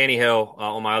 Steve Tannehill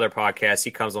on my other podcast,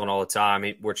 he comes on all the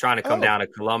time. We're trying to come down to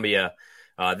Columbia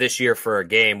this year for a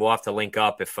game. We'll have to link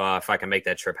up if I can make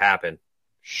that trip happen.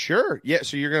 Sure. Yeah.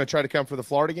 So you're going to try to come for the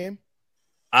Florida game?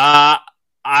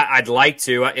 I'd like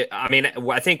to.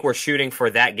 I think we're shooting for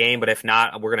that game, but if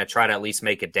not, we're going to try to at least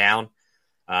make it down.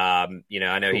 I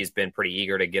know he's been pretty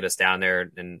eager to get us down there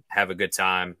and have a good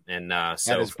time. And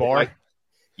so at his bar.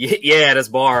 Yeah, at his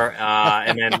bar.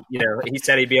 And then, he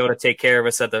said he'd be able to take care of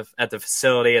us at the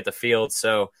facility, at the field.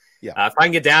 So if I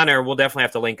can get down there, we'll definitely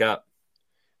have to link up.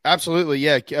 Absolutely.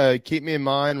 Yeah. Keep me in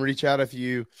mind. Reach out if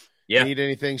you need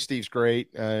anything. Steve's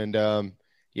great. And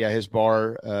his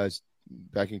bar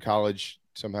back in college,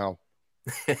 somehow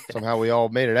we all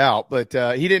made it out, but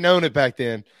he didn't own it back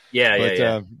then.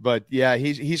 But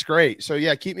he's great.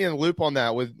 So keep me in the loop on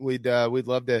that. We'd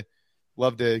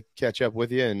love to catch up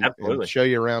with you and show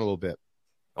you around a little bit.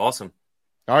 Awesome.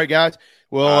 All right, guys.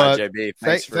 Well, JB,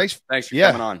 thanks for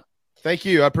coming on. Thank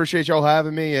you. I appreciate y'all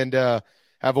having me, and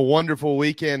have a wonderful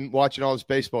weekend watching all this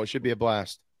baseball. It should be a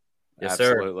blast. Yes,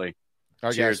 absolutely. Sir. All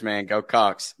right, cheers, man. Go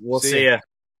Cox. We'll see you.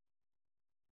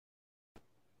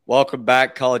 Welcome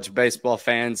back, college baseball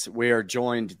fans. We are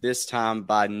joined this time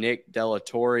by Nick De La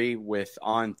Torre with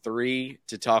On3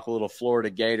 to talk a little Florida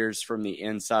Gators from the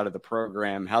inside of the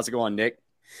program. How's it going, Nick?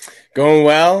 Going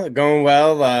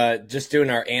well. Just doing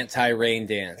our anti-rain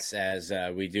dance as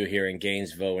we do here in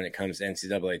Gainesville when it comes to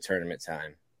NCAA tournament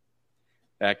time.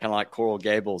 Kind of like Coral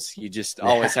Gables. You just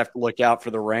always have to look out for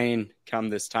the rain come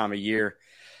this time of year.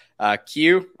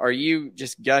 Q, are you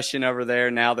just gushing over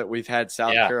there now that we've had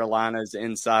South Carolina's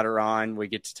insider on? We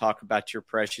get to talk about your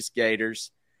precious Gators.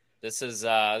 This is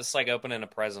like opening a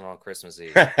present on Christmas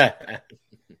Eve.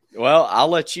 Well, I'll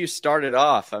let you start it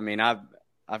off. I mean,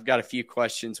 I've got a few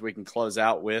questions we can close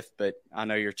out with, but I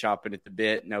know you're chopping at the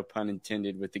bit, no pun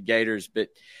intended, with the Gators, but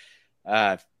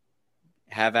have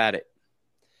at it.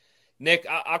 Nick,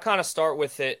 I'll kind of start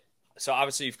with it. So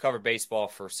obviously you've covered baseball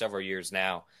for several years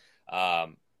now.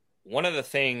 One of the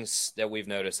things that we've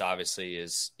noticed, obviously,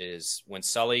 is when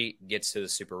Sully gets to the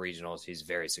super regionals, he's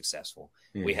very successful.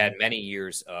 Mm-hmm. We had many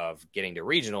years of getting to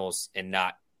regionals and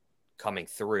not coming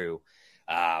through.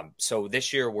 So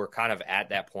this year we're kind of at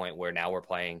that point where now we're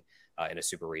playing in a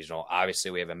super regional.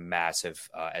 Obviously, we have a massive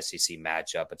SEC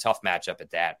matchup, a tough matchup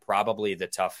at that, probably the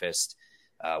toughest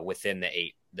within the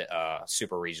 8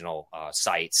 super regional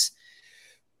sites.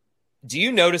 Do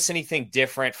you notice anything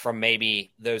different from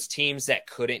maybe those teams that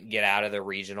couldn't get out of the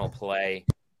regional play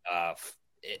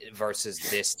versus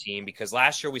this team? Because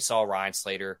last year we saw Ryan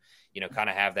Slater, kind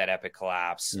of have that epic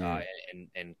collapse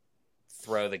and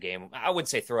throw the game. I wouldn't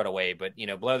say throw it away, but,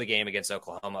 blow the game against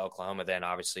Oklahoma. Oklahoma then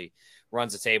obviously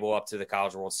runs the table up to the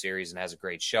College World Series and has a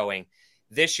great showing.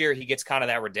 This year he gets kind of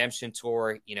that redemption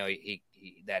tour, he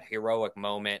that heroic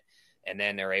moment. And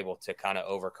then they're able to kind of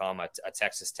overcome a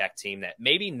Texas Tech team that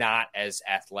maybe not as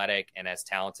athletic and as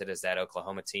talented as that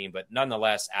Oklahoma team, but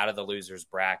nonetheless out of the losers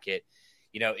bracket.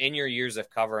 In your years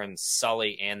of covering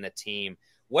Sully and the team,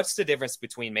 what's the difference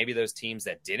between maybe those teams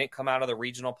that didn't come out of the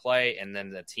regional play and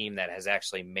then the team that has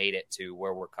actually made it to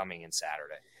where we're coming in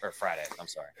Friday? I'm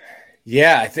sorry.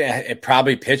 Yeah, I think it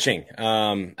probably pitching.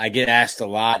 I get asked a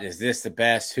lot, is this the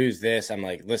best? Who's this? I'm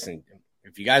like, listen,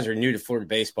 if you guys are new to Florida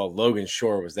baseball, Logan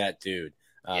Shore was that dude.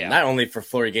 Not only for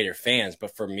Florida Gator fans,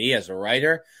 but for me as a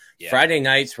writer. Yeah. Friday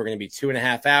nights were going to be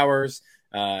 2.5 hours.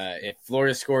 If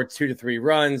Florida scored 2 to 3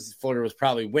 runs, Florida was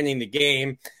probably winning the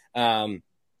game.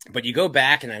 But you go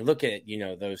back and I look at,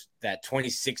 that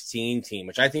 2016 team,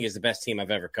 which I think is the best team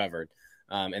I've ever covered.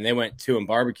 And they went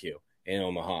 2-and-barbecue in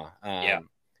Omaha.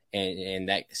 And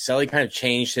that Sully kind of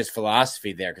changed his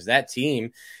philosophy there because that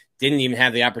team didn't even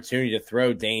have the opportunity to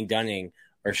throw Dane Dunning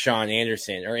or Sean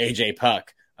Anderson or AJ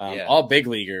Puck, all big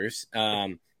leaguers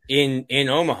in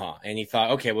Omaha. And he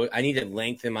thought, okay, well, I need to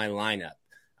lengthen my lineup.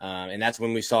 And that's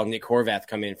when we saw Nick Horvath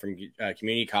come in from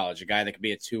community college, a guy that could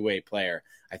be a two-way player.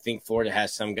 I think Florida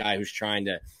has some guy who's trying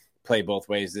to play both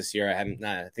ways this year.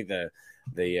 I think the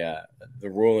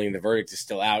verdict is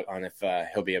still out on if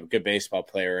he'll be a good baseball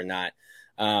player or not.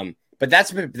 But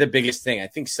that's the biggest thing. I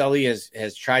think Sully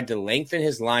has tried to lengthen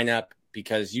his lineup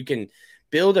because you can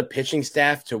build a pitching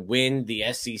staff to win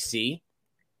the SEC.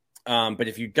 But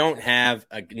if you don't have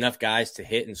enough guys to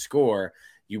hit and score,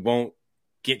 you won't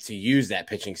get to use that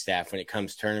pitching staff when it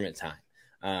comes tournament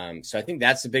time. So I think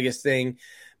that's the biggest thing.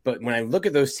 But when I look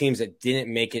at those teams that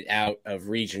didn't make it out of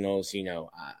regionals,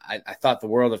 I thought the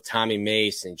world of Tommy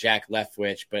Mace and Jack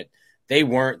Leftwich, but they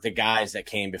weren't the guys that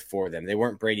came before them. They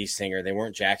weren't Brady Singer. They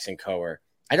weren't Jackson Coher.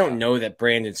 I don't know that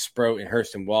Brandon Sproat and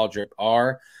Hurston Waldrop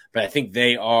are, but I think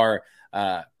they are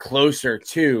closer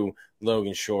to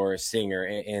Logan Shore, Singer,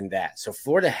 and that. So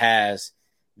Florida has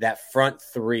that front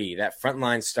three, that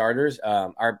frontline starters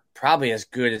are probably as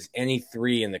good as any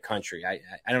three in the country.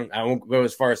 I won't go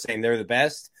as far as saying they're the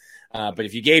best, but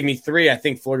if you gave me three, I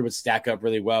think Florida would stack up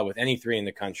really well with any three in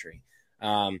the country.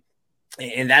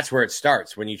 And that's where it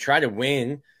starts. When you try to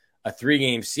win a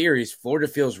 3-game series, Florida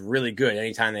feels really good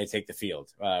anytime they take the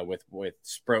field with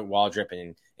Sproat, Waldrop,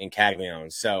 and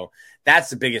Caglione. So that's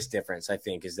the biggest difference, I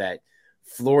think, is that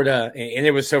Florida, and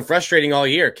it was so frustrating all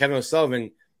year. Kevin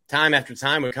O'Sullivan, time after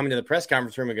time, would come into the press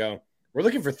conference room and go, we're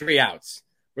looking for 3 outs.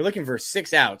 We're looking for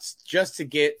 6 outs just to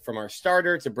get from our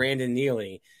starter to Brandon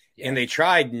Neely. Yeah. And they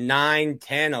tried 9,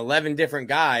 10, 11 different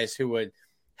guys who would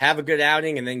have a good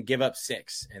outing and then give up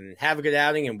 6 and have a good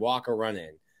outing and walk a run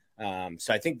in.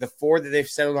 So I think the 4 that they've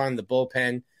settled on in the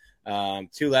bullpen,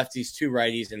 2 lefties, 2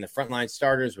 righties, and the frontline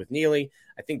starters with Neely,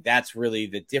 I think that's really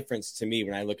the difference to me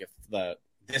when I look at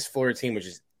this Florida team, which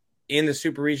is in the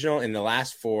Super Regional in the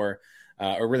last 4,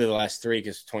 or really the last 3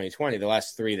 because 2020, the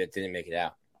last 3 that didn't make it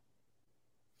out.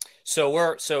 So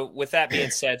with that being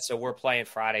said, we're playing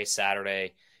Friday,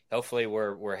 Saturday. Hopefully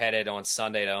we're headed on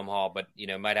Sunday to Omaha, but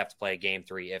might have to play game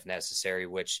 3 if necessary,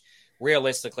 which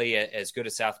realistically, as good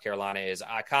as South Carolina is,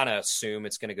 I kind of assume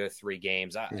it's going to go 3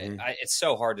 games. It's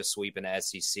so hard to sweep in the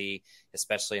SEC,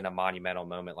 especially in a monumental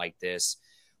moment like this.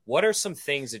 What are some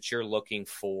things that you're looking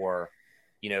for,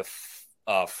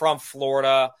 from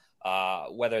Florida,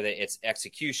 whether it's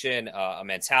execution, a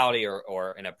mentality,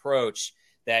 or an approach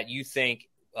that you think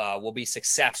will be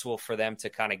successful for them to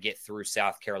kind of get through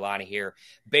South Carolina here,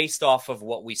 based off of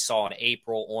what we saw in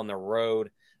April on the road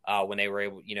when they were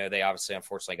able, they obviously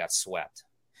unfortunately got swept.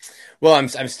 Well,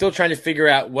 I'm still trying to figure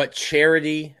out what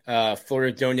charity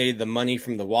Florida donated the money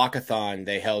from the walkathon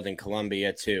they held in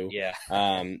Columbia to. Yeah.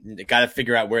 They got to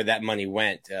figure out where that money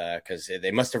went because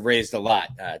they must have raised a lot.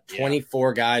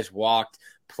 24 guys walked,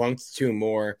 plunked 2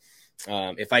 more.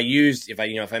 If I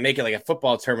make it like a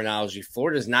football terminology,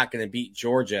 Florida's not going to beat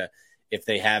Georgia if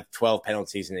they have 12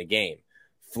 penalties in a game.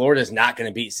 Florida's not going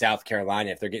to beat South Carolina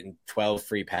if they're getting 12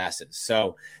 free passes.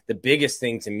 So the biggest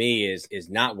thing to me is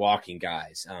not walking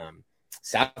guys.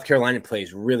 South Carolina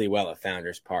plays really well at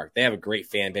Founders Park. They have a great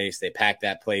fan base. They pack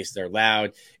that place. They're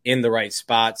loud in the right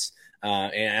spots.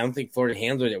 And I don't think Florida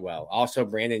handled it well. Also,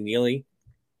 Brandon Neely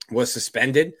was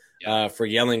suspended for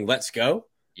yelling, "Let's go."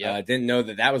 Didn't know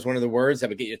that was one of the words that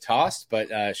would get you tossed,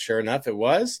 but sure enough, it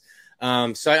was.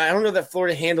 So I don't know that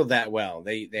Florida handled that well.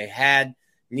 They had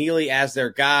Neely as their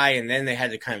guy, and then they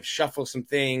had to kind of shuffle some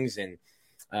things, and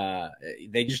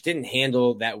they just didn't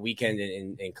handle that weekend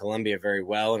in Columbia very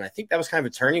well. And I think that was kind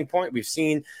of a turning point. We've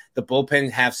seen the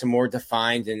bullpen have some more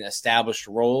defined and established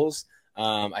roles.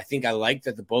 I think I like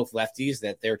that both lefties,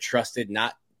 that they're trusted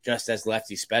not just as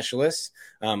lefty specialists.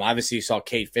 Obviously, you saw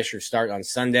Cade Fisher start on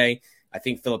Sunday. I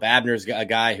think Philip Abner's a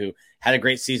guy who had a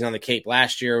great season on the Cape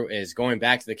last year, is going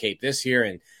back to the Cape this year,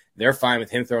 and they're fine with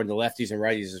him throwing to lefties and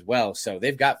righties as well. So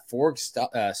they've got 4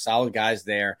 solid guys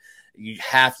there. You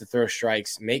have to throw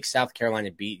strikes, make South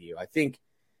Carolina beat you. I think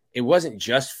it wasn't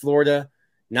just Florida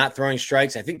not throwing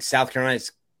strikes. I think South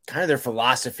Carolina's kind of their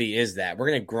philosophy is that we're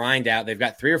going to grind out. They've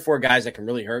got 3 or 4 guys that can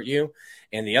really hurt you,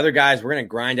 and the other guys we're going to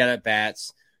grind out at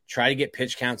bats, try to get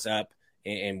pitch counts up,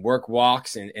 and work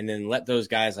walks, and then let those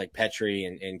guys like Petrie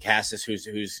and Cassis,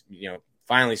 who's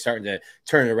finally starting to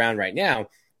turn it around right now,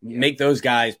 make those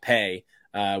guys pay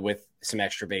with some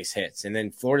extra base hits. And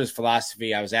then Florida's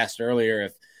philosophy, I was asked earlier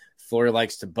if Florida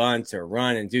likes to bunt or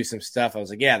run and do some stuff. I was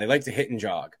like, yeah, they like to hit and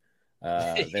jog.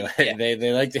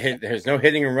 They like to hit. There's no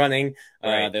hitting and running.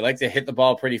 Right. They like to hit the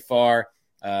ball pretty far.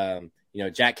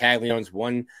 Jack Caglianone's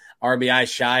 1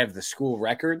 RBI shy of the school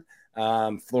record.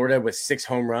 Florida with 6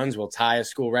 home runs will tie a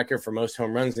school record for most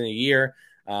home runs in a year.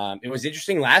 It was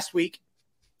interesting last week,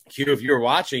 Q, if you were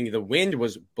watching, the wind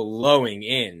was blowing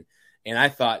in. And I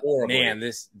thought, man,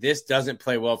 this doesn't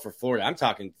play well for Florida. I'm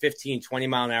talking 15,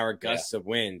 20-mile-an-hour gusts of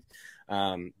wind.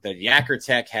 The Yacker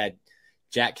Tech had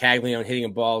Jack Caglianone hitting a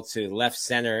ball to left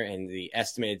center, and the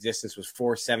estimated distance was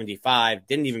 475.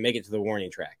 Didn't even make it to the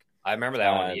warning track. I remember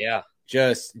that one, yeah.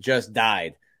 Just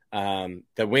died.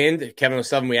 The wind, Kevin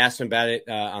O'Sullivan, we asked him about it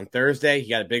on Thursday. He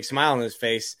got a big smile on his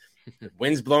face.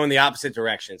 Wind's blowing the opposite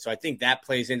direction. So I think that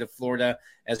plays into Florida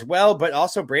as well. But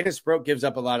also Brandon Sproat gives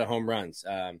up a lot of home runs.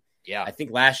 I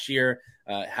think last year,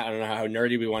 I don't know how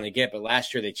nerdy we want to get, but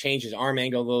last year they changed his arm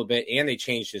angle a little bit and they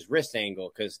changed his wrist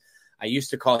angle because I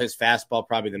used to call his fastball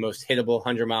probably the most hittable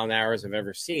 100-mile-an-hours I've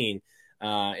ever seen.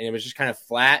 And it was just kind of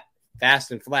flat,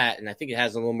 fast and flat. And I think it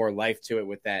has a little more life to it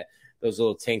with those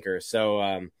little tinkers.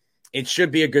 So it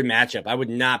should be a good matchup. I would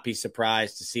not be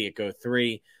surprised to see it go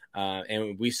 3.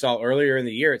 And we saw earlier in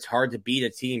the year, it's hard to beat a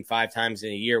team 5 times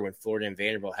in a year when Florida and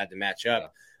Vanderbilt had to match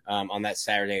up on that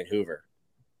Saturday in Hoover.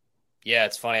 Yeah,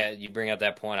 it's funny you bring up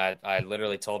that point. I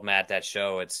literally told Matt that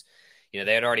show. It's,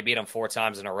 they had already beat them 4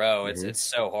 times in a row. It's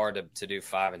so hard to do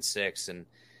 5 and 6. And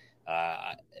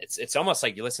it's almost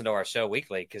like you listen to our show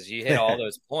weekly because you hit all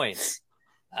those points.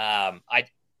 I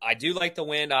do like the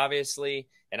wind, obviously,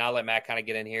 and I'll let Matt kind of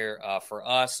get in here. For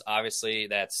us, obviously,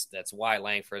 that's Wyatt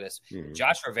Lang for this.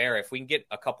 Josh Rivera, if we can get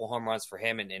a couple home runs for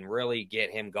him and really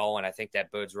get him going, I think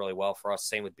that bodes really well for us.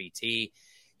 Same with BT.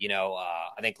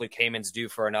 I think Luke Heyman's due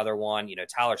for another one.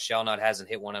 Tyler Shelnut hasn't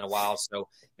hit one in a while, so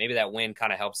maybe that win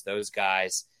kind of helps those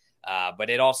guys. But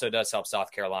it also does help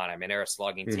South Carolina. I mean, they're a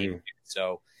slugging team,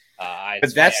 so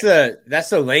but that's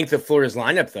the length of Florida's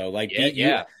lineup, though. Like,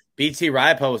 BT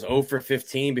Raipo was 0 for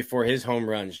 15 before his home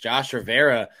runs. Josh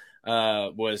Rivera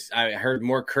I heard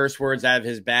more curse words out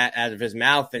of his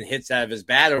mouth than hits out of his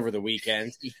bat over the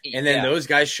weekend. And then those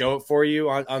guys show it for you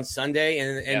on Sunday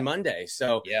and Monday.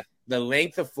 So the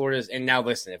length of Florida's, and now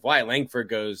listen, if Wyatt Langford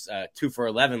goes 2 for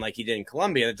 11 like he did in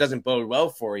Columbia, that doesn't bode well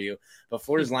for you. But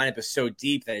Florida's lineup is so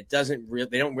deep that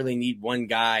they don't really need one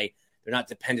guy. They're not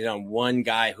dependent on one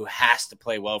guy who has to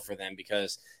play well for them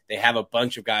because they have a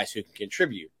bunch of guys who can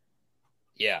contribute.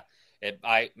 Yeah.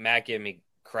 Matt gave me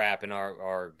crap in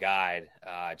our guide.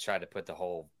 I tried to put the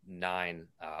whole 9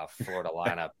 Florida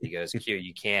lineup. He goes, Q,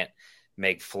 you can't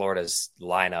make Florida's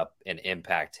lineup an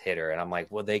impact hitter. And I'm like,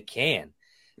 well, they can.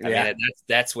 I mean,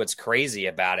 that's what's crazy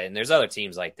about it. And there's other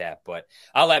teams like that. But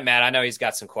I'll let Matt. I know he's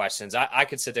got some questions. I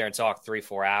could sit there and talk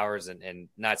 3-4 hours and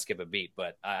not skip a beat.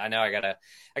 But I know I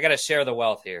gotta share the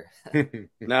wealth here.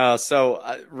 No,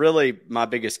 so really my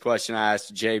biggest question, I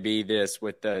asked JB this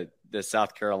with the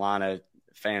South Carolina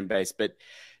fan base, but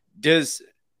does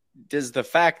the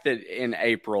fact that in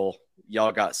April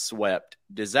y'all got swept,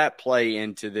 does that play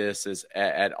into this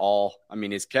at all? I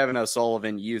mean, is Kevin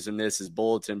O'Sullivan using this as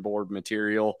bulletin board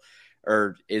material,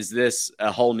 or is this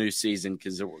a whole new season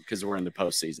because we're in the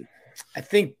postseason? I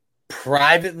think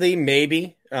privately,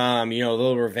 maybe, a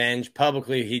little revenge.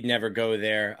 Publicly, he'd never go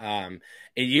there.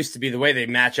 It used to be the way they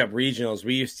match up regionals.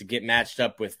 We used to get matched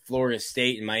up with Florida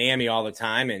State and Miami all the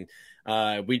time,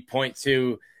 and we'd point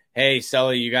to, hey,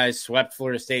 Sully, you guys swept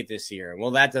Florida State this year.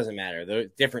 Well, that doesn't matter. They're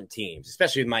different teams,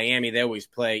 especially with Miami. They always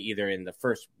play either in the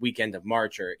first weekend of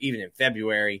March or even in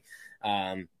February,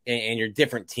 and you're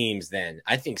different teams then.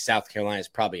 I think South Carolina is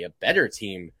probably a better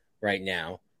team right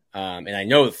now, and I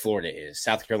know that Florida is.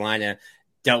 South Carolina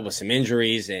dealt with some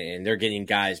injuries, and they're getting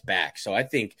guys back. So I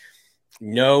think,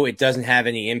 no, it doesn't have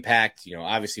any impact.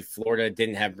 Obviously Florida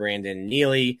didn't have Brandon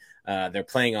Neely. They're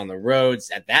playing on the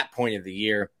roads at that point of the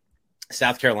year.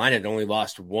 South Carolina had only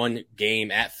lost 1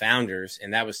 game at Founders,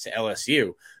 and that was to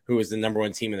LSU, who was the number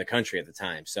 1 team in the country at the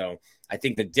time. So I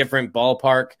think the different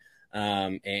ballpark,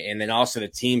 and then also the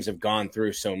teams have gone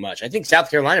through so much. I think South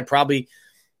Carolina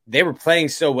they were playing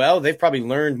so well, they've probably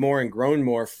learned more and grown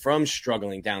more from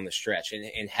struggling down the stretch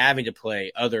and having to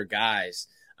play other guys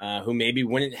who maybe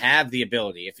wouldn't have the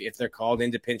ability if they're called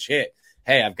in to pinch hit.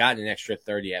 Hey, I've gotten an extra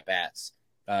 30 at-bats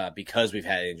because we've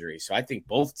had injuries. So I think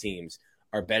both teams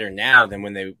are better now than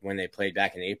when they played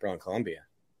back in April in Columbia.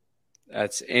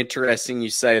 That's interesting you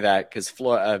say that because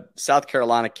South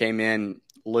Carolina came in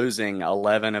losing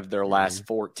 11 of their last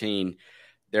 14.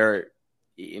 They're,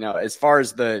 as far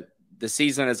as the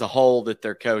season as a whole that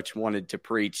their coach wanted to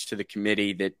preach to the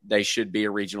committee that they should be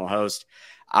a regional host,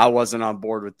 I wasn't on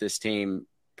board with this team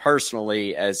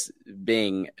personally as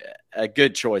being a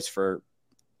good choice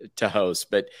to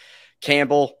host. But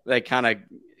Campbell, they kind of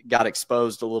got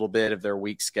exposed a little bit of their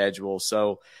weak schedule.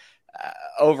 So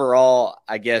overall,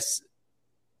 I guess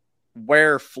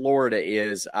where Florida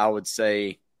is, I would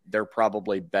say they're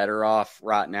probably better off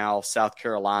right now. South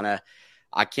Carolina,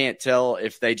 I can't tell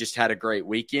if they just had a great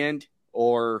weekend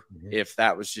or if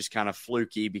that was just kind of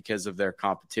fluky because of their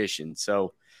competition.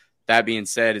 So that being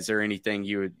said, is there anything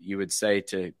you would say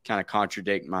to kind of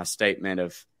contradict my statement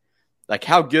of like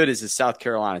how good is the South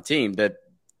Carolina team? That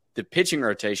the pitching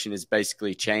rotation is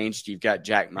basically changed. You've got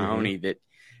Jack Mahoney that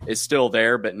is still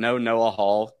there, but no Noah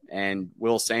Hall, and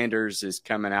Will Sanders is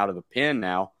coming out of the pen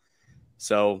now.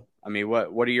 So, I mean,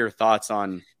 what are your thoughts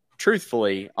on,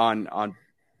 truthfully, on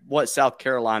what South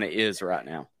Carolina is right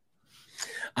now?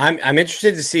 I'm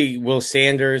interested to see Will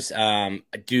Sanders.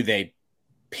 Do they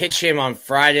pitch him on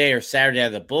Friday or Saturday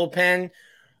out of the bullpen?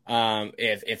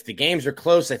 If the games are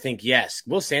close, I think yes.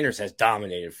 Will Sanders has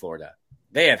dominated Florida.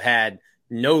 They have had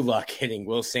no luck hitting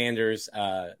Will Sanders.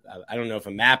 I don't know if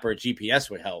a map or a GPS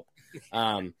would help.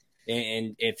 And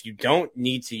if you don't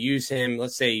need to use him,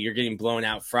 let's say you're getting blown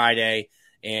out Friday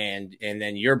and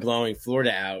then you're blowing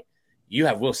Florida out, you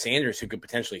have Will Sanders who could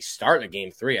potentially start a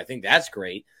game 3. I think that's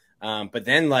great. But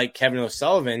then like Kevin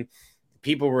O'Sullivan,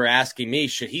 people were asking me,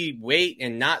 should he wait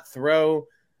and not throw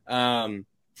Hurston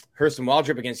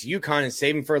Waldrop against UConn and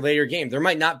save him for a later game? There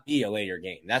might not be a later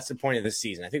game. That's the point of this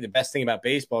season. I think the best thing about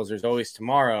baseball is there's always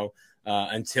tomorrow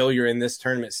until you're in this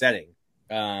tournament setting.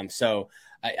 So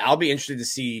I'll be interested to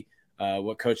see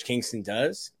what Coach Kingston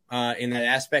does in that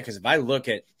aspect, because if I look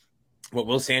at what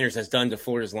Will Sanders has done to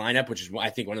Florida's lineup, which is,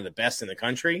 I think, one of the best in the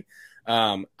country,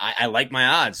 I like my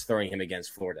odds throwing him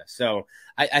against Florida. So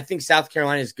I think South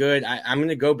Carolina is good. I'm going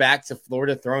to go back to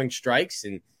Florida throwing strikes,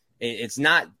 and it's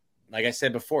not, like I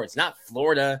said before, it's not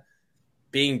Florida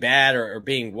being bad or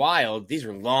being wild. These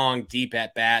are long, deep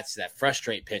at-bats that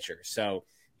frustrate pitchers. So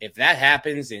if that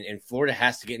happens and Florida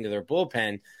has to get into their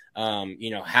bullpen,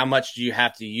 how much do you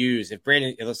have to use? If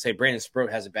let's say Brandon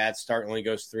Sproat has a bad start and only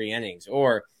goes 3 innings,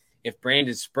 or if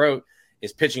Brandon Sproat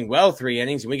is pitching well 3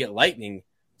 innings and we get lightning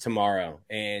tomorrow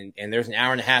and there's an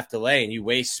hour and a half delay and you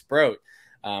waste Sproat,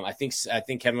 I think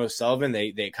Kevin O'Sullivan,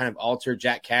 they kind of altered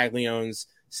Jack Caglione's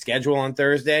schedule on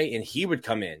Thursday, and he would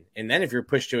come in. And then if you're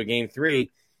pushed to a game 3,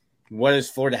 what does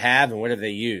Florida have and what do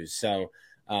they use? So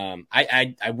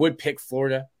I would pick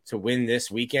Florida to win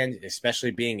this weekend,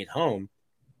 especially being at home.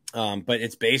 But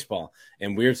it's baseball,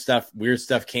 and weird stuff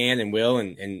can and will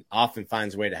and often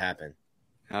finds a way to happen.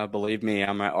 Believe me,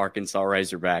 I'm an Arkansas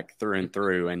Razorback through and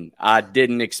through, and I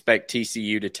didn't expect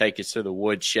TCU to take us to the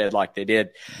woodshed like they did.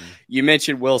 You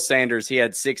mentioned Will Sanders. He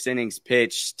had 6 innings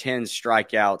pitched, 10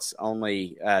 strikeouts,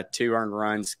 only 2 earned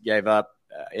runs gave up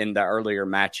in the earlier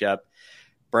matchup.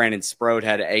 Brandon Sproat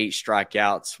had 8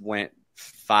 strikeouts, went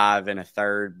 5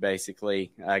 1/3,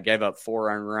 basically, gave up 4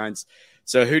 earned runs.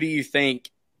 So who do you think,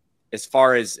 as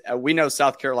far as we know,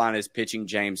 South Carolina is pitching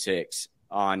James Hicks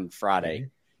on Friday.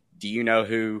 Do you know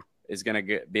who is going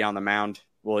to be on the mound?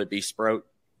 Will it be Sproat?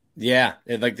 Yeah,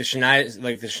 like the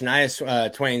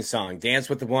Shania Twain song, "Dance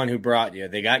with the One Who Brought You."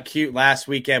 They got cute last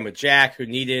weekend with Jack, who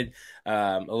needed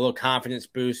a little confidence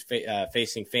boost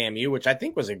facing FAMU, which I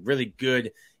think was a really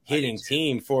good hitting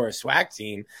team for a SWAC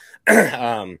team.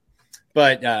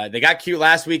 But they got cute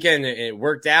last weekend. It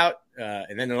worked out,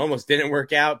 and then it almost didn't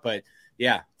work out. But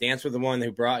yeah, dance with the one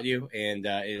who brought you, and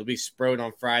it'll be Sproat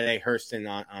on Friday,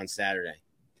 Hurston on Saturday.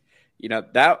 You know,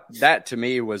 that to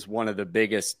me was one of the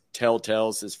biggest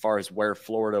telltales as far as where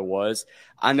Florida was.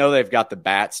 I know they've got the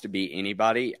bats to beat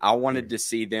anybody. I wanted to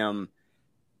see them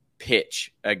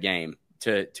pitch a game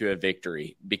to a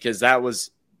victory, because that was,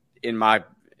 in my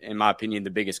opinion, the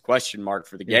biggest question mark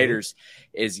for the Gators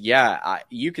is,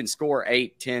 you can score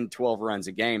 8, 10, 12 runs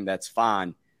a game. That's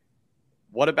fine.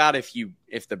 What about if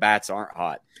the bats aren't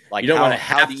hot? Like, you don't want to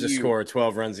have to score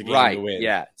 12 runs a game to win.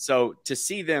 Yeah. So to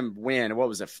see them win, what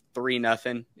was it,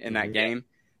 3-0 in that game?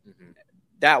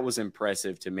 That was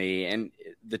impressive to me. And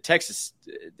the Texas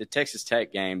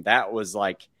Tech game, that was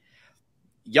like,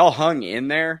 y'all hung in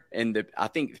there, and I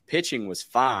think the pitching was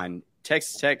fine.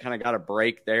 Texas Tech kind of got a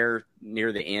break there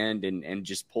near the end and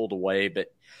just pulled away.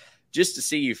 But just to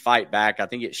see you fight back, I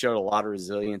think it showed a lot of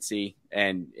resiliency,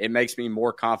 and it makes me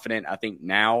more confident, I think,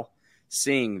 now,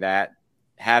 seeing that,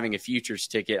 having a futures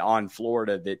ticket on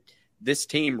Florida, that this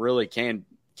team really can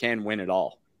win it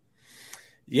all.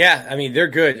 Yeah, I mean, they're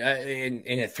good.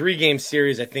 In a 3-game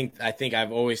series, I think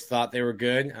I've always thought they were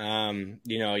good.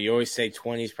 You always say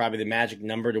 20 is probably the magic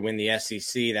number to win the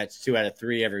SEC. That's 2 out of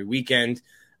 3 every weekend.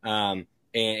 And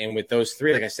with those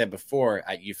 3, like I said before,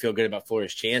 you feel good about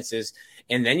Florida's chances.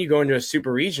 And then you go into a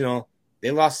super regional.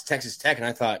 They lost to Texas Tech, and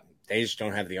I thought they just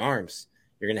don't have the arms.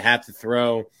 You're going to have to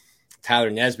throw Tyler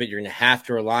Nesbitt. You're going to have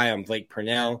to rely on Blake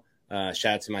Purnell. Shout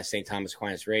out to my St. Thomas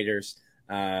Aquinas Raiders.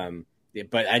 But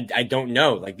I don't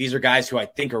know. Like, these are guys who I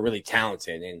think are really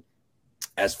talented. And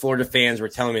as Florida fans were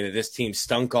telling me that this team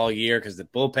stunk all year because the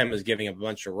bullpen was giving up a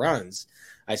bunch of runs,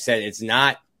 I said it's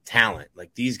not talent.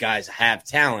 Like, these guys have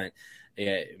talent.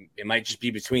 It might just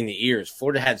be between the ears.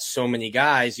 Florida had so many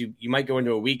guys. You might go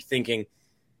into a week thinking,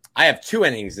 I have 2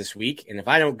 innings this week, and if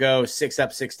I don't go 6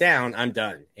 up, 6 down, I'm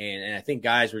done. And I think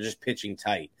guys were just pitching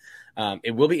tight.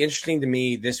 It will be interesting to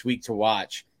me this week to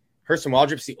watch. Hurston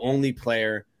Waldrop's the only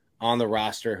player on the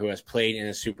roster who has played in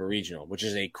a super regional, which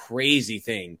is a crazy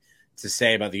thing to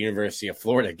say about the University of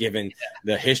Florida, given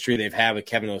the history they've had with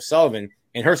Kevin O'Sullivan.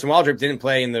 And Hurston Waldrop didn't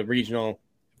play in the regional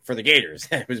for the Gators.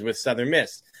 It was with Southern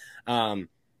Miss.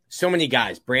 So many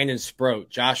guys, Brandon Sproat,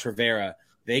 Josh Rivera,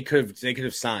 they could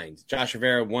have signed. Josh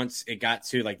Rivera, once it got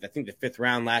to, like, I think the 5th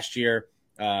round last year,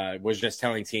 was just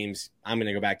telling teams, I'm going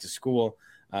to go back to school.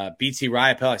 BT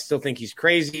Riopel, I still think he's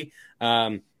crazy.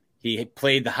 He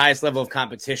played the highest level of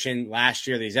competition last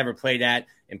year that he's ever played at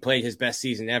and played his best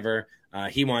season ever.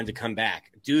 He wanted to come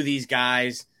back. Do these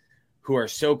guys who are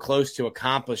so close to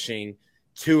accomplishing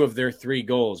 2 of their 3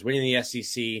 goals, winning the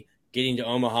SEC, getting to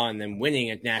Omaha, and then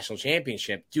winning a national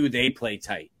championship, do they play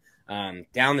tight?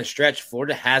 Down the stretch,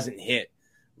 Florida hasn't hit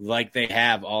like they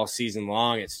have all season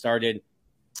long. It started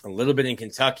a little bit in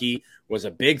Kentucky, was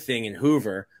a big thing in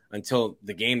Hoover until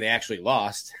the game they actually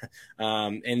lost.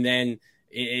 And then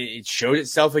it showed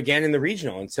itself again in the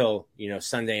regional until,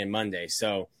 Sunday and Monday.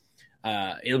 So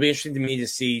it'll be interesting to me to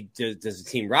see, does the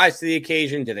team rise to the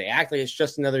occasion? Do they act like it's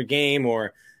just another game,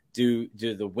 or do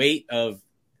the weight of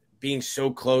being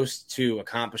so close to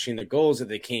accomplishing the goals that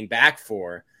they came back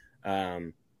for,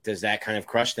 does that kind of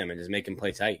crush them and does make them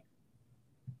play tight?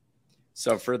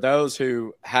 So for those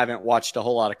who haven't watched a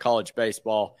whole lot of college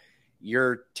baseball,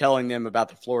 you're telling them about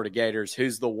the Florida Gators.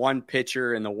 Who's the one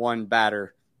pitcher and the one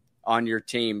batter on your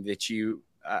team that you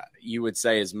would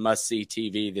say is must-see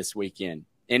TV this weekend?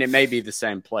 And it may be the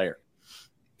same player.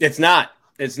 It's not.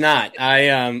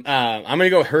 I'm going to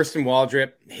go with Hurston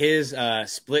Waldrop. His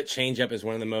split changeup is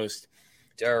one of the most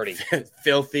dirty,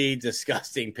 filthy,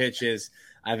 disgusting pitches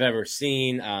I've ever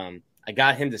seen. I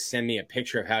got him to send me a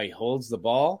picture of how he holds the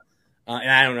ball, and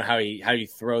I don't know how you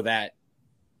throw that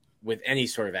with any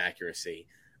sort of accuracy.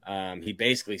 He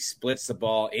basically splits the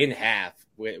ball in half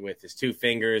with his 2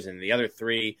 fingers, and the other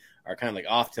 3 are kind of like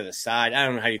off to the side. I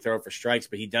don't know how you throw it for strikes,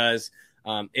 but he does.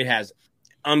 It has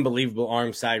unbelievable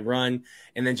arm side run.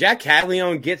 And then Jack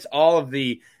Caglione gets all of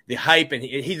the hype, and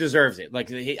he deserves it.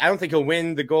 Like, I don't think he'll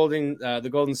win the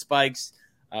Golden Spikes.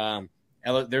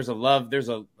 There's a lot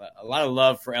of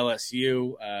love for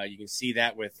LSU. You can see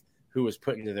that with who was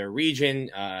put into their region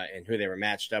and who they were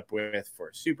matched up with for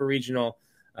a super regional.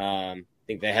 I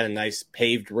think they had a nice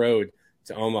paved road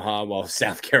to Omaha, while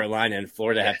South Carolina and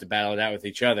Florida have to battle it out with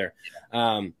each other.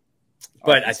 But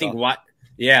I think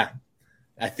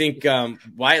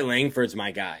Wyatt Langford's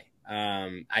my guy.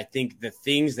 I think the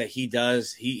things that he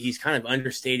does, he's kind of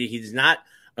understated. He's not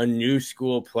a new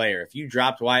school player. If you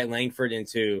dropped Wyatt Langford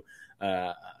into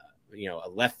a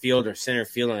left field or center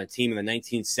field on a team in the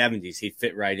 1970s, he'd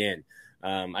fit right in.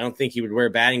 I don't think he would wear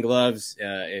batting gloves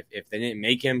if they didn't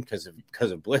make him because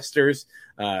of blisters.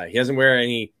 He doesn't wear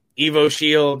any Evo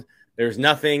Shield. There's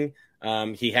nothing.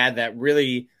 He had that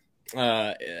really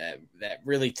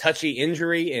touchy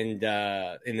injury and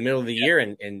in the middle of the year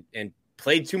and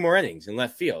played 2 more innings in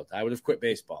left field. I would have quit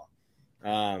baseball.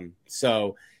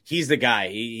 So he's the guy.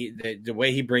 The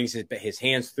way he brings his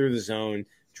hands through the zone,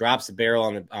 drops the barrel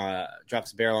on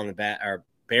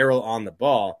the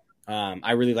ball.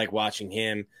 I really like watching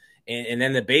him. And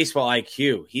then the baseball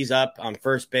IQ. He's up on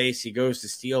first base. He goes to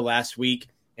steal last week,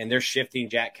 and they're shifting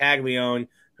Jack Caglione,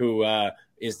 who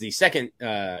is the second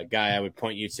guy I would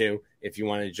point you to if you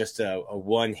wanted just a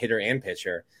one hitter and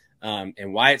pitcher.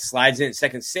 And Wyatt slides in at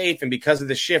second safe, and because of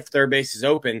the shift, third base is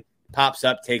open, pops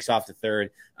up, takes off to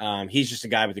third. He's just a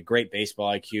guy with a great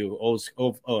baseball IQ,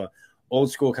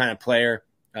 old school kind of player.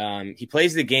 He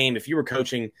plays the game. If you were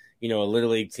coaching, a little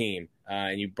league team,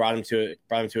 and you brought him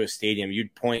to a stadium,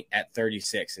 you'd point at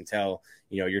 36 and tell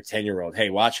your 10-year-old, hey,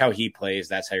 watch how he plays.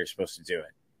 That's how you're supposed to do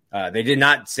it. They did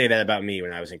not say that about me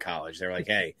when I was in college. They were like,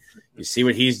 hey, you see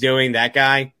what he's doing? That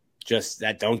guy,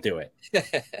 don't do it.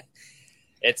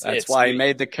 That's why he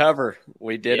made the cover.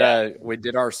 We did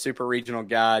our super regional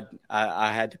guide.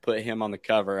 I had to put him on the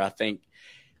cover. I think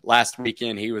last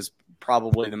weekend he was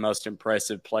probably the most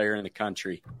impressive player in the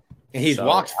country. And he's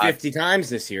walked 50 times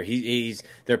this year.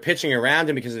 They're pitching around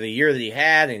him because of the year that he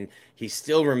had, and He's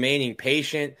still remaining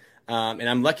patient. And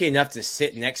I'm lucky enough to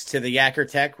sit next to the Yacker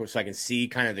Tech so I can see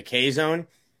kind of the K zone.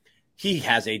 He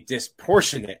has a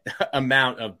disproportionate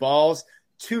amount of balls,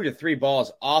 2 to 3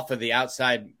 balls off of the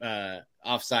outside,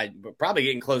 offside, but probably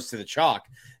getting close to the chalk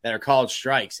that are called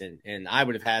strikes. And I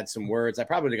would have had some words. I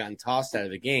probably would have gotten tossed out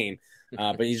of the game.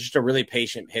 But he's just a really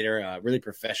patient hitter, a really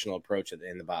professional approach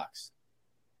in the box.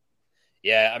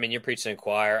 Yeah, I mean, you're preaching to the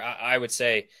choir. I would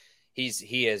say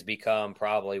he has become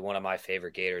probably one of my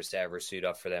favorite Gators to ever suit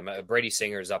up for them. Brady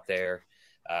Singer's up there.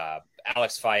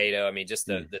 Alex Faedo, I mean, just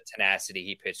the tenacity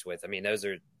he pitched with. I mean, those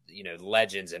are,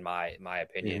 legends in my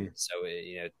opinion. So,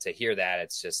 to hear that,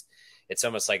 it's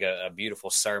almost like a beautiful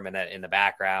sermon in the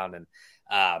background. And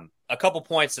a couple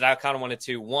points that I kind of wanted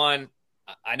to. One,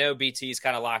 I know BT's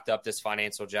kind of locked up this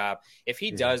financial job. If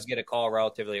he does get a call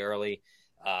relatively early,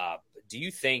 do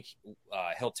you think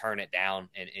he'll turn it down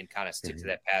and kind of stick to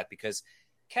that path? Because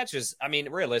catches, I mean,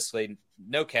 realistically,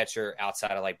 no catcher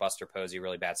outside of like Buster Posey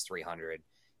really bats 300.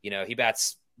 He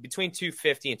bats between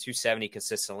 250 and 270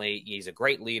 consistently. He's a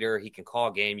great leader. He can call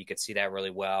a game. You can see that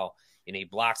really well. He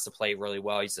blocks the plate really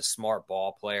well. He's a smart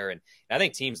ball player. And I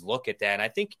think teams look at that. And I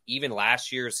think even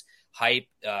last year's hype,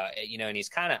 and he's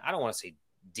kind of, I don't want to say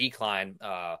decline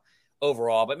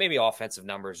overall, but maybe offensive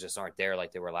numbers just aren't there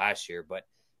like they were last year. But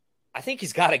I think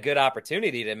he's got a good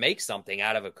opportunity to make something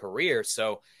out of a career.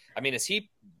 So, I mean, is he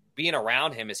being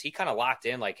around him? Is he kind of locked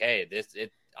in like, hey,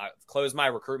 I closed my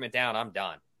recruitment down. I'm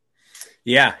done.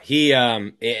 Yeah.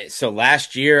 So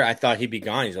last year I thought he'd be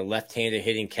gone. He's a left-handed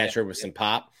hitting catcher with some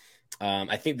pop.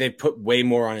 I think they put way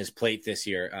more on his plate this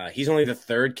year. He's only the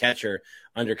third catcher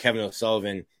under Kevin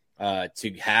O'Sullivan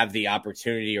to have the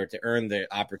opportunity or to earn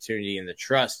the opportunity and the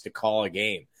trust to call a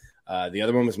game. The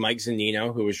other one was Mike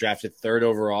Zunino, who was drafted 3rd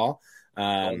overall.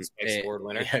 Golden Spikes Award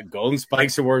winner. Yeah, Golden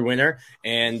Spikes Award winner.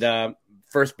 And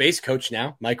first base coach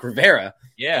now, Mike Rivera,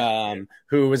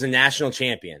 who was a national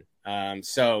champion.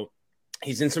 So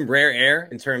he's in some rare air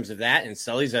in terms of that. And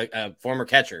Sully's a former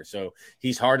catcher, so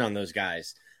he's hard on those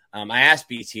guys. I asked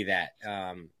BT that,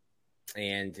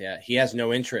 and he has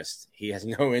no interest. He has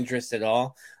no interest at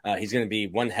all. He's going to be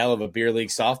one hell of a beer league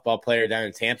softball player down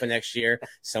in Tampa next year.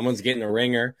 Someone's getting a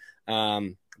ringer.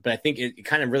 But I think it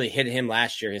kind of really hit him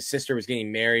last year. His sister was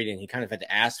getting married, and he kind of had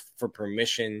to ask for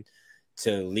permission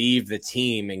to leave the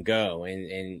team and go.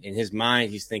 And in his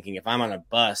mind, he's thinking, if I'm on a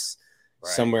bus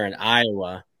somewhere in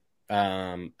Iowa,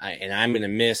 and I'm going to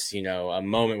miss, a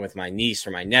moment with my niece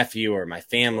or my nephew or my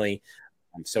family.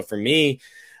 So for me,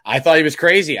 I thought he was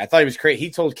crazy. He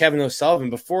told Kevin O'Sullivan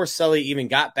before Sully even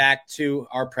got back to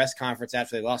our press conference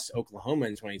after they lost to Oklahoma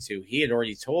in 22. He had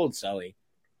already told Sully,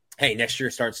 hey, next year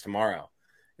starts tomorrow.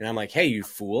 And I'm like, hey, you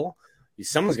fool.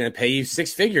 Someone's going to pay you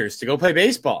 6 figures to go play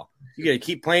baseball. You got to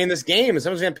keep playing this game and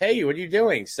someone's going to pay you. What are you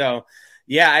doing? So,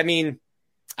 yeah, I mean,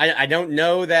 I don't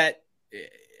know that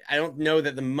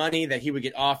the money that he would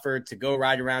get offered to go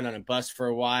ride around on a bus for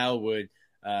a while would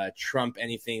trump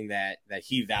anything that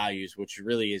he values, which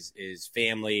really is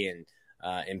family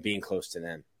and being close to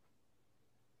them.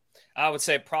 I would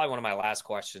say probably one of my last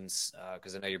questions,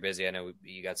 because I know you're busy. I know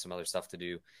you got some other stuff to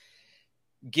do.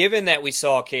 Given that we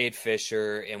saw Cade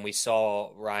Fisher and we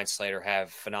saw Ryan Slater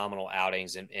have phenomenal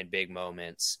outings and big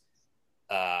moments,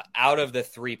 out of the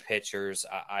 3 pitchers,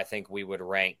 I think we would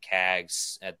rank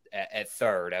Kaggs at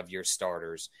 3rd of your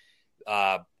starters.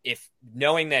 If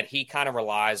knowing that he kind of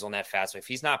relies on that fastball, if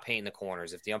he's not painting the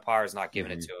corners, if the umpire is not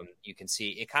giving it to him, you can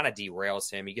see it kind of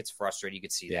derails him. He gets frustrated. You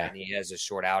can see that, and he has his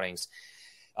short outings.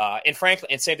 And frankly,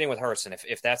 and same thing with Hurston.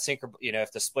 If that sinker,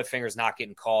 if the split finger is not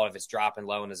getting called, if it's dropping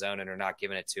low in the zone and they're not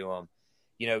giving it to him,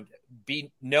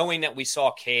 knowing that we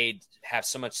saw Cade have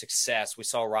so much success, we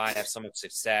saw Ryan have so much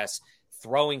success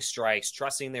throwing strikes,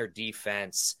 trusting their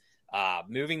defense,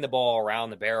 moving the ball around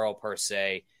the barrel per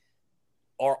se.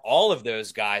 Are all of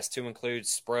those guys, to include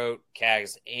Sproat,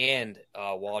 Kaggs, and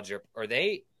Waldrop, are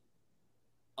they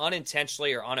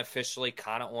unintentionally or unofficially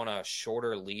kind of on a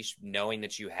shorter leash, knowing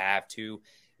that you have 2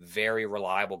 very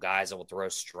reliable guys that will throw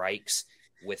strikes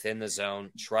within the zone?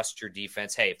 Trust your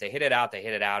defense. Hey, if they hit it out, they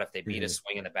hit it out. If they beat us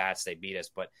swinging the bats, they beat us.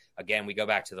 But again, we go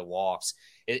back to the walks.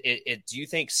 Do you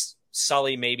think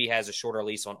Sully maybe has a shorter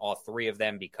leash on all 3 of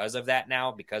them because of that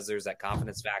now, because there's that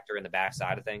confidence factor in the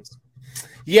backside of things?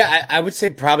 Yeah, I would say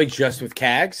probably just with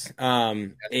Kaggs.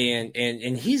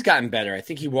 And he's gotten better. I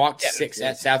think he walked 6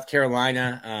 at South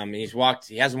Carolina. And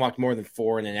he hasn't walked more than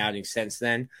 4 in an outing since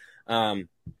then.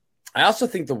 I also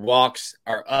think the walks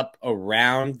are up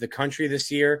around the country this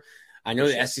year. I know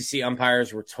the SEC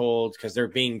umpires were told, because they're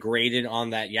being graded on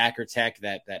that Yacker Tech,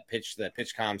 that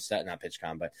PitchCom set, not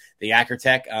PitchCom, but the Yacker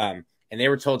Tech. And they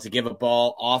were told to give a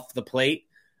ball off the plate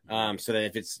so that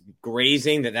if it's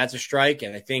grazing, that's a strike.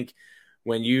 And I think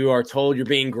when you are told you're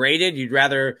being graded, you'd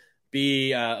rather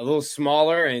be a little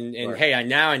smaller and Right. hey, I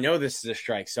know this is a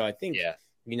strike. So I think,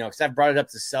 because I've brought it up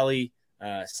to Sully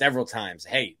several times.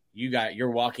 Hey,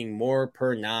 you're walking more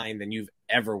per 9 than you've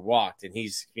ever walked. And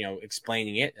he's,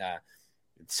 explaining it,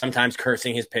 sometimes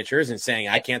cursing his pitchers and saying,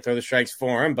 I can't throw the strikes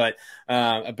for him. But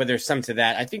there's some to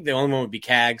that. I think the only one would be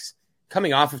Kaggs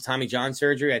coming off of Tommy John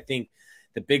surgery. I think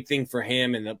the big thing for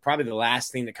him and probably the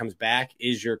last thing that comes back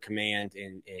is your command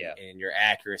and your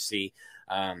accuracy.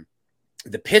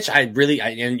 The pitch,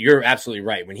 and you're absolutely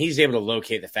right. When he's able to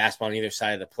locate the fastball on either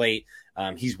side of the plate,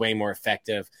 he's way more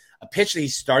effective. A pitch that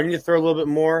he's starting to throw a little bit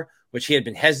more, which he had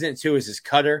been hesitant to, is his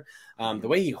cutter. The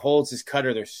way he holds his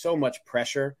cutter, there's so much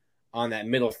pressure on that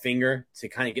middle finger to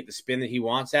kind of get the spin that he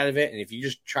wants out of it. And if you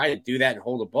just try to do that and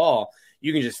hold a ball,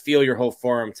 you can just feel your whole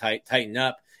forearm tighten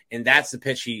up. And that's the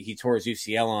pitch he tore his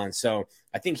UCL on. So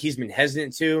I think he's been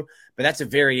hesitant to, but that's a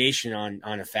variation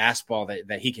on a fastball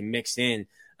that he can mix in,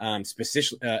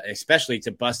 especially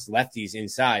to bust lefties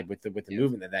inside with the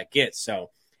movement that gets.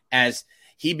 So as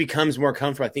he becomes more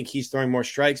comfortable, I think he's throwing more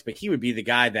strikes, but he would be the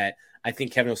guy that I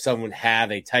think Kevin O'Sullivan would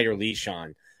have a tighter leash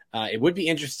on. It would be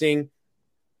interesting.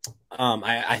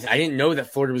 I didn't know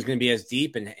that Florida was going to be as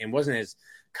deep and wasn't as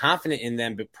confident in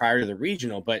them prior to the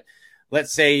regional, but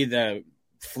let's say the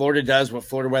Florida does what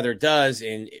Florida weather does,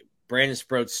 and Brandon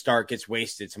Sproat's start gets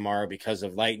wasted tomorrow because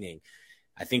of lightning.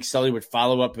 I think Sully would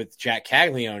follow up with Jack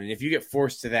Caglione. And if you get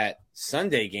forced to that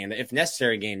Sunday game, the if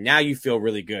necessary game, now you feel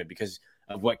really good because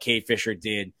of what Cade Fisher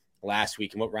did last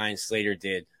week and what Ryan Slater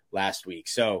did last week.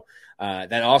 So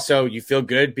that also you feel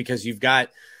good because you've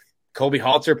got Colby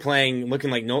Halter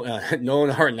looking like Nolan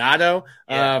Arenado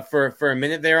for a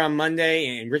minute there on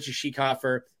Monday, and Richie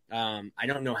Schieckhofer. I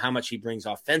don't know how much he brings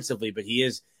offensively, but he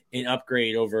is an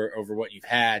upgrade over what you've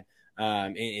had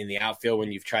in the outfield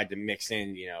when you've tried to mix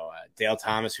in, Dale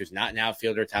Thomas, who's not an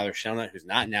outfielder, Tyler Shelnut, who's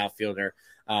not an outfielder.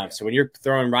 So when you're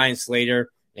throwing Ryan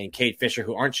Slater and Cade Fisher,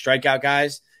 who aren't strikeout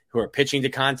guys, who are pitching to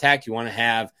contact, you want to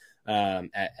have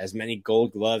as many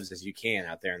gold gloves as you can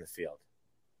out there in the field.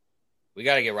 We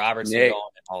got to get Robertson going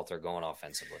and Halter going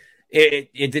offensively.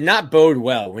 It did not bode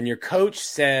well when your coach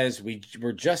says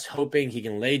we're just hoping he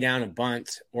can lay down a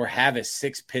bunt or have a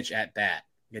 6-pitch at bat.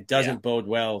 It doesn't bode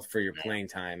well for your playing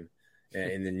time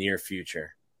in the near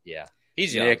future. Yeah,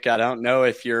 he's young. Nick, I don't know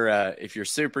if you're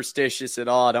superstitious at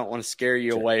all. I don't want to scare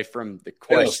you away from the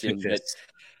question,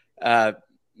 but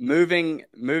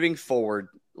moving forward,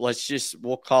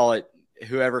 we'll call it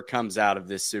whoever comes out of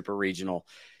this super regional.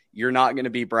 You're not going to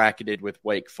be bracketed with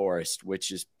Wake Forest,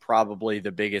 which is probably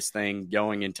the biggest thing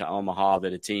going into Omaha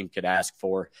that a team could ask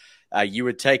for. You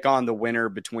would take on the winner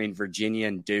between Virginia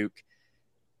and Duke.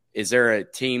 Is there a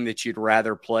team that you'd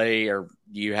rather play, or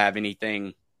do you have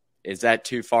anything? Is that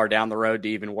too far down the road to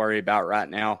even worry about right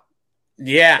now?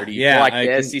 Yeah. Or do you feel like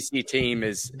the SEC team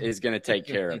is going to take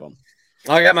care of them?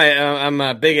 I got I'm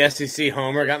a big SEC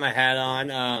homer, got my hat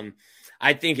on.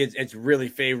 I think it's really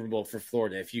favorable for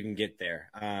Florida if you can get there.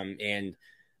 And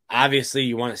obviously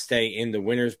you want to stay in the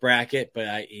winner's bracket, but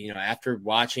after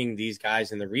watching these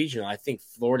guys in the regional, I think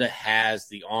Florida has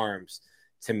the arms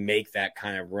to make that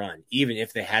kind of run, even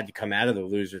if they had to come out of the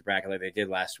loser's bracket like they did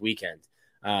last weekend.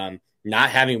 Not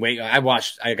having Wake,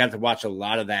 I got to watch a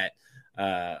lot of that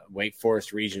Wake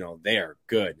Forest regional. They are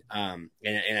good. And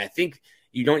I think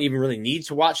you don't even really need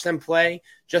to watch them play.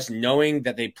 Just knowing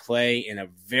that they play in a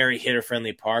very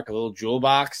hitter-friendly park, a little jewel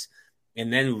box,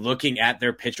 and then looking at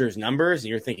their pitchers' numbers, and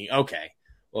you're thinking, okay,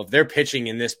 well, if they're pitching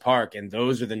in this park and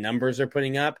those are the numbers they're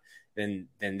putting up, then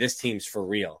this team's for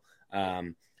real.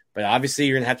 But obviously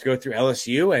you're going to have to go through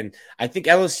LSU, and I think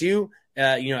LSU,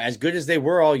 as good as they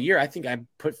were all year, I think I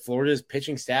put Florida's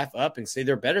pitching staff up and say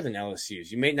they're better than LSU's.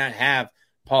 You may not have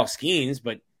Paul Skeens,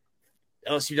 but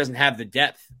LSU doesn't have the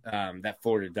depth that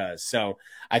Florida does. So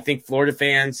I think Florida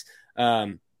fans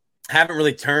haven't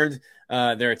really turned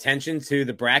their attention to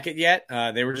the bracket yet.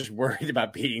 They were just worried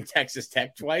about beating Texas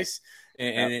Tech twice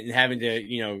and having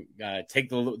to, take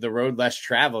the road less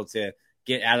traveled to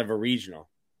get out of a regional.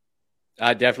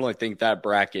 I definitely think that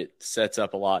bracket sets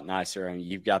up a lot nicer. I mean,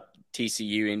 you've got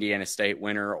TCU, Indiana State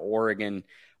winner, Oregon,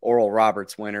 Oral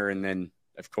Roberts winner, and then,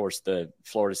 of course, the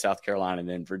Florida, South Carolina, and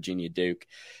then Virginia, Duke.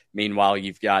 Meanwhile,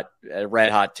 you've got a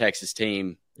red-hot Texas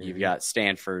team. You've got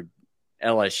Stanford,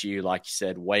 LSU, like you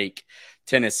said, Wake,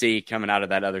 Tennessee coming out of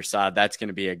that other side. That's going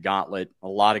to be a gauntlet, a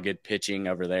lot of good pitching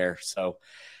over there. So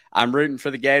I'm rooting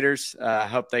for the Gators. I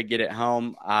hope they get it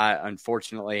home. I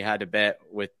unfortunately had to bet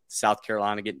with South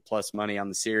Carolina getting plus money on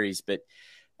the series, but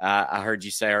I heard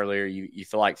you say earlier you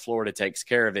feel like Florida takes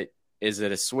care of it. Is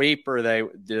it a sweep or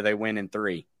do they win in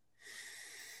 3?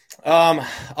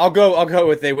 I'll go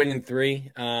with they win in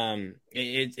 3.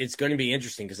 It's going to be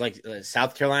interesting because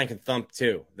South Carolina can thump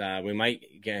too. We might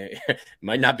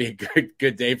not be a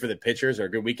good day for the pitchers or a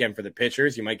good weekend for the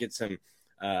pitchers. You might get some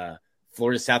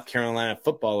Florida South Carolina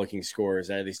football looking scores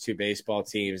out of these two baseball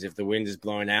teams if the wind is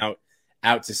blowing out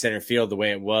to center field the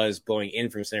way it was blowing in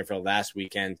from center field last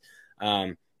weekend.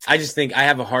 I just think I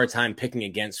have a hard time picking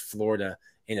against Florida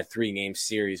in a 3-game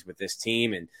series with this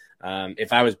team. And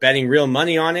if I was betting real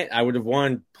money on it, I would have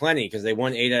won plenty because they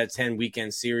won 8 out of 10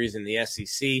 weekend series in the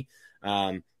SEC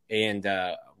and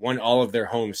won all of their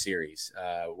home series,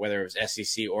 whether it was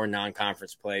SEC or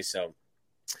non-conference play. So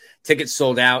tickets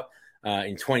sold out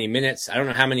in 20 minutes. I don't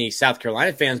know how many South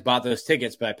Carolina fans bought those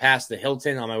tickets, but I passed the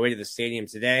Hilton on my way to the stadium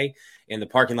today, and the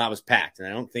parking lot was packed. And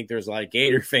I don't think there's a lot of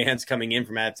Gator fans coming in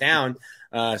from out of town.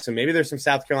 So maybe there's some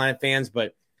South Carolina fans,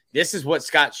 but this is what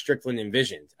Scott Strickland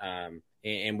envisioned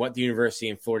and what the University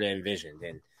in Florida envisioned.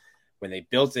 And when they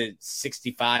built a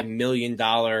 $65 million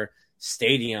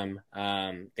stadium,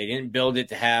 they didn't build it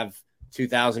to have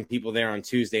 2,000 people there on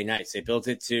Tuesday nights. They built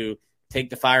it to take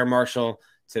the fire marshal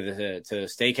to a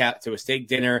steak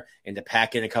dinner and to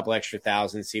pack in a couple extra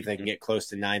thousand, see if they can get close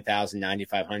to 9,000,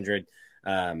 9,500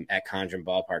 at Condren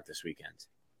Ballpark this weekend.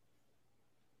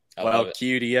 Well,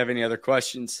 Q, do you have any other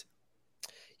questions?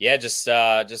 Yeah, just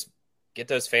get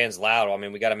those fans loud. I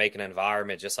mean, we got to make an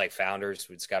environment just like Founders.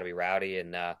 We just got to be rowdy.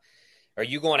 And are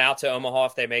you going out to Omaha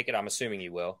if they make it? I'm assuming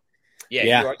you will.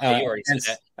 Yeah. You already said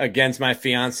that. Against my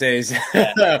fiance's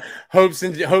hopes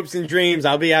and dreams,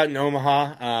 I'll be out in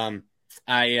Omaha.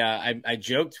 I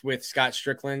joked with Scott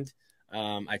Strickland.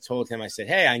 I told him, I said,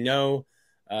 hey, I know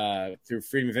through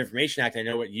Freedom of Information Act, I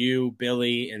know what you,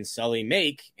 Billy, and Sully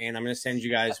make, and I'm going to send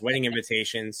you guys wedding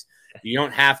invitations. You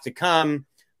don't have to come,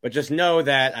 but just know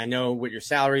that I know what your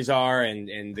salaries are,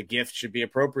 and the gift should be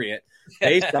appropriate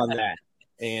based on that.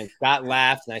 And Scott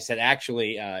laughed, and I said,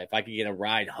 actually, if I could get a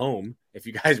ride home, if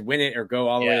you guys win it or go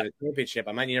all the way to the championship,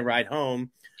 I might need a ride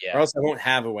home, or else I won't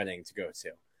have a wedding to go to.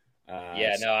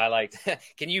 I like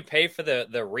 – can you pay for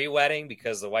the re-wedding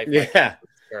because the wife –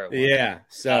 Yeah.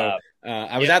 So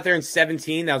I was out there in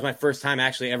 2017. That was my first time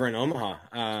actually ever in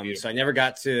Omaha. So I never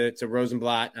got to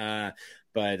Rosenblatt.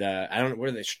 But I don't know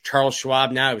where the Charles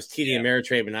Schwab now. It was TD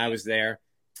Ameritrade when I was there.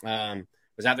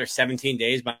 Was out there 17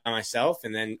 days by myself,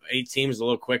 and then 18 was a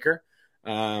little quicker.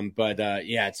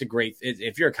 It's a great –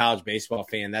 if you're a college baseball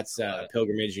fan, that's a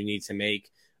pilgrimage you need to make.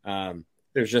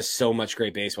 There's just so much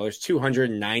great baseball. There's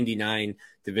 299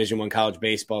 Division I college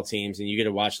baseball teams, and you get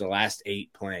to watch the last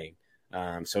 8 playing.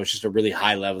 So it's just a really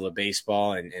high level of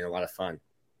baseball and a lot of fun.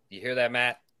 You hear that,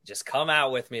 Matt? Just come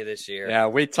out with me this year. Yeah,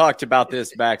 we talked about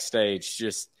this backstage.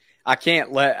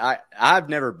 I've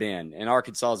never been, and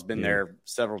Arkansas has been there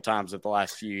several times over the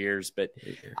last few years, but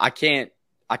I can't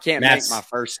make my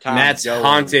first time. Matt's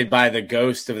haunted by the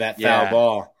ghost of that foul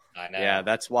ball. I know. Yeah,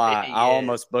 that's why I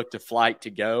almost booked a flight to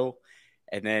go.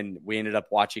 And then we ended up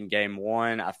watching game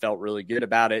 1. I felt really good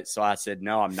about it. So I said,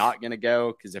 no, I'm not going to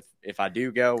go because if I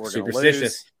do go, we're going to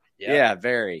lose. Yeah,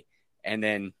 very. And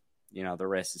then, the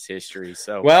rest is history.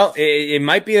 So, well, it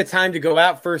might be a time to go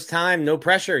out first time. No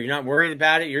pressure. You're not worried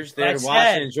about it. You're just there to watch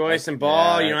and enjoy some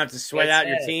ball. You don't have to sweat out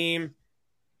your team.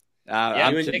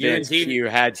 I'm convinced Q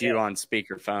had you on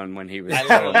speakerphone when he was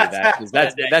telling you that. Because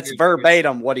that's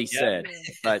verbatim what he said.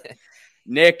 But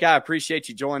Nick, I appreciate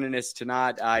you joining us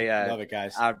tonight. I love it,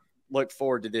 guys. I look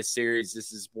forward to this series.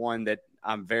 This is one that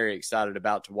I'm very excited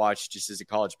about to watch just as a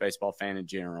college baseball fan in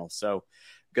general. So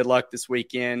good luck this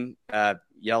weekend.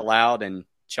 Yell loud and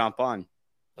chomp on.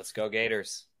 Let's go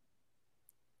Gators.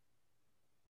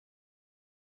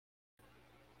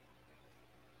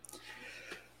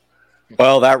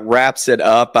 Well, that wraps it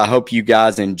up. I hope you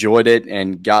guys enjoyed it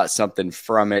and got something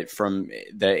from it from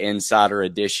the Insider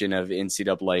edition of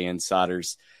NCAA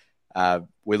Insiders.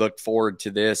 We look forward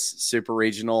to this Super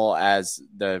Regional as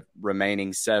the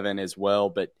remaining 7 as well.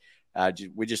 But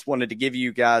we just wanted to give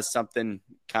you guys something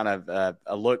kind of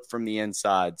a look from the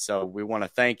inside. So we want to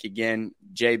thank again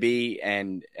JB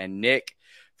and Nick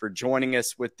for joining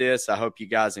us with this. I hope you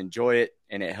guys enjoy it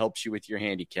and it helps you with your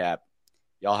handicap.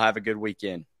 Y'all have a good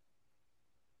weekend.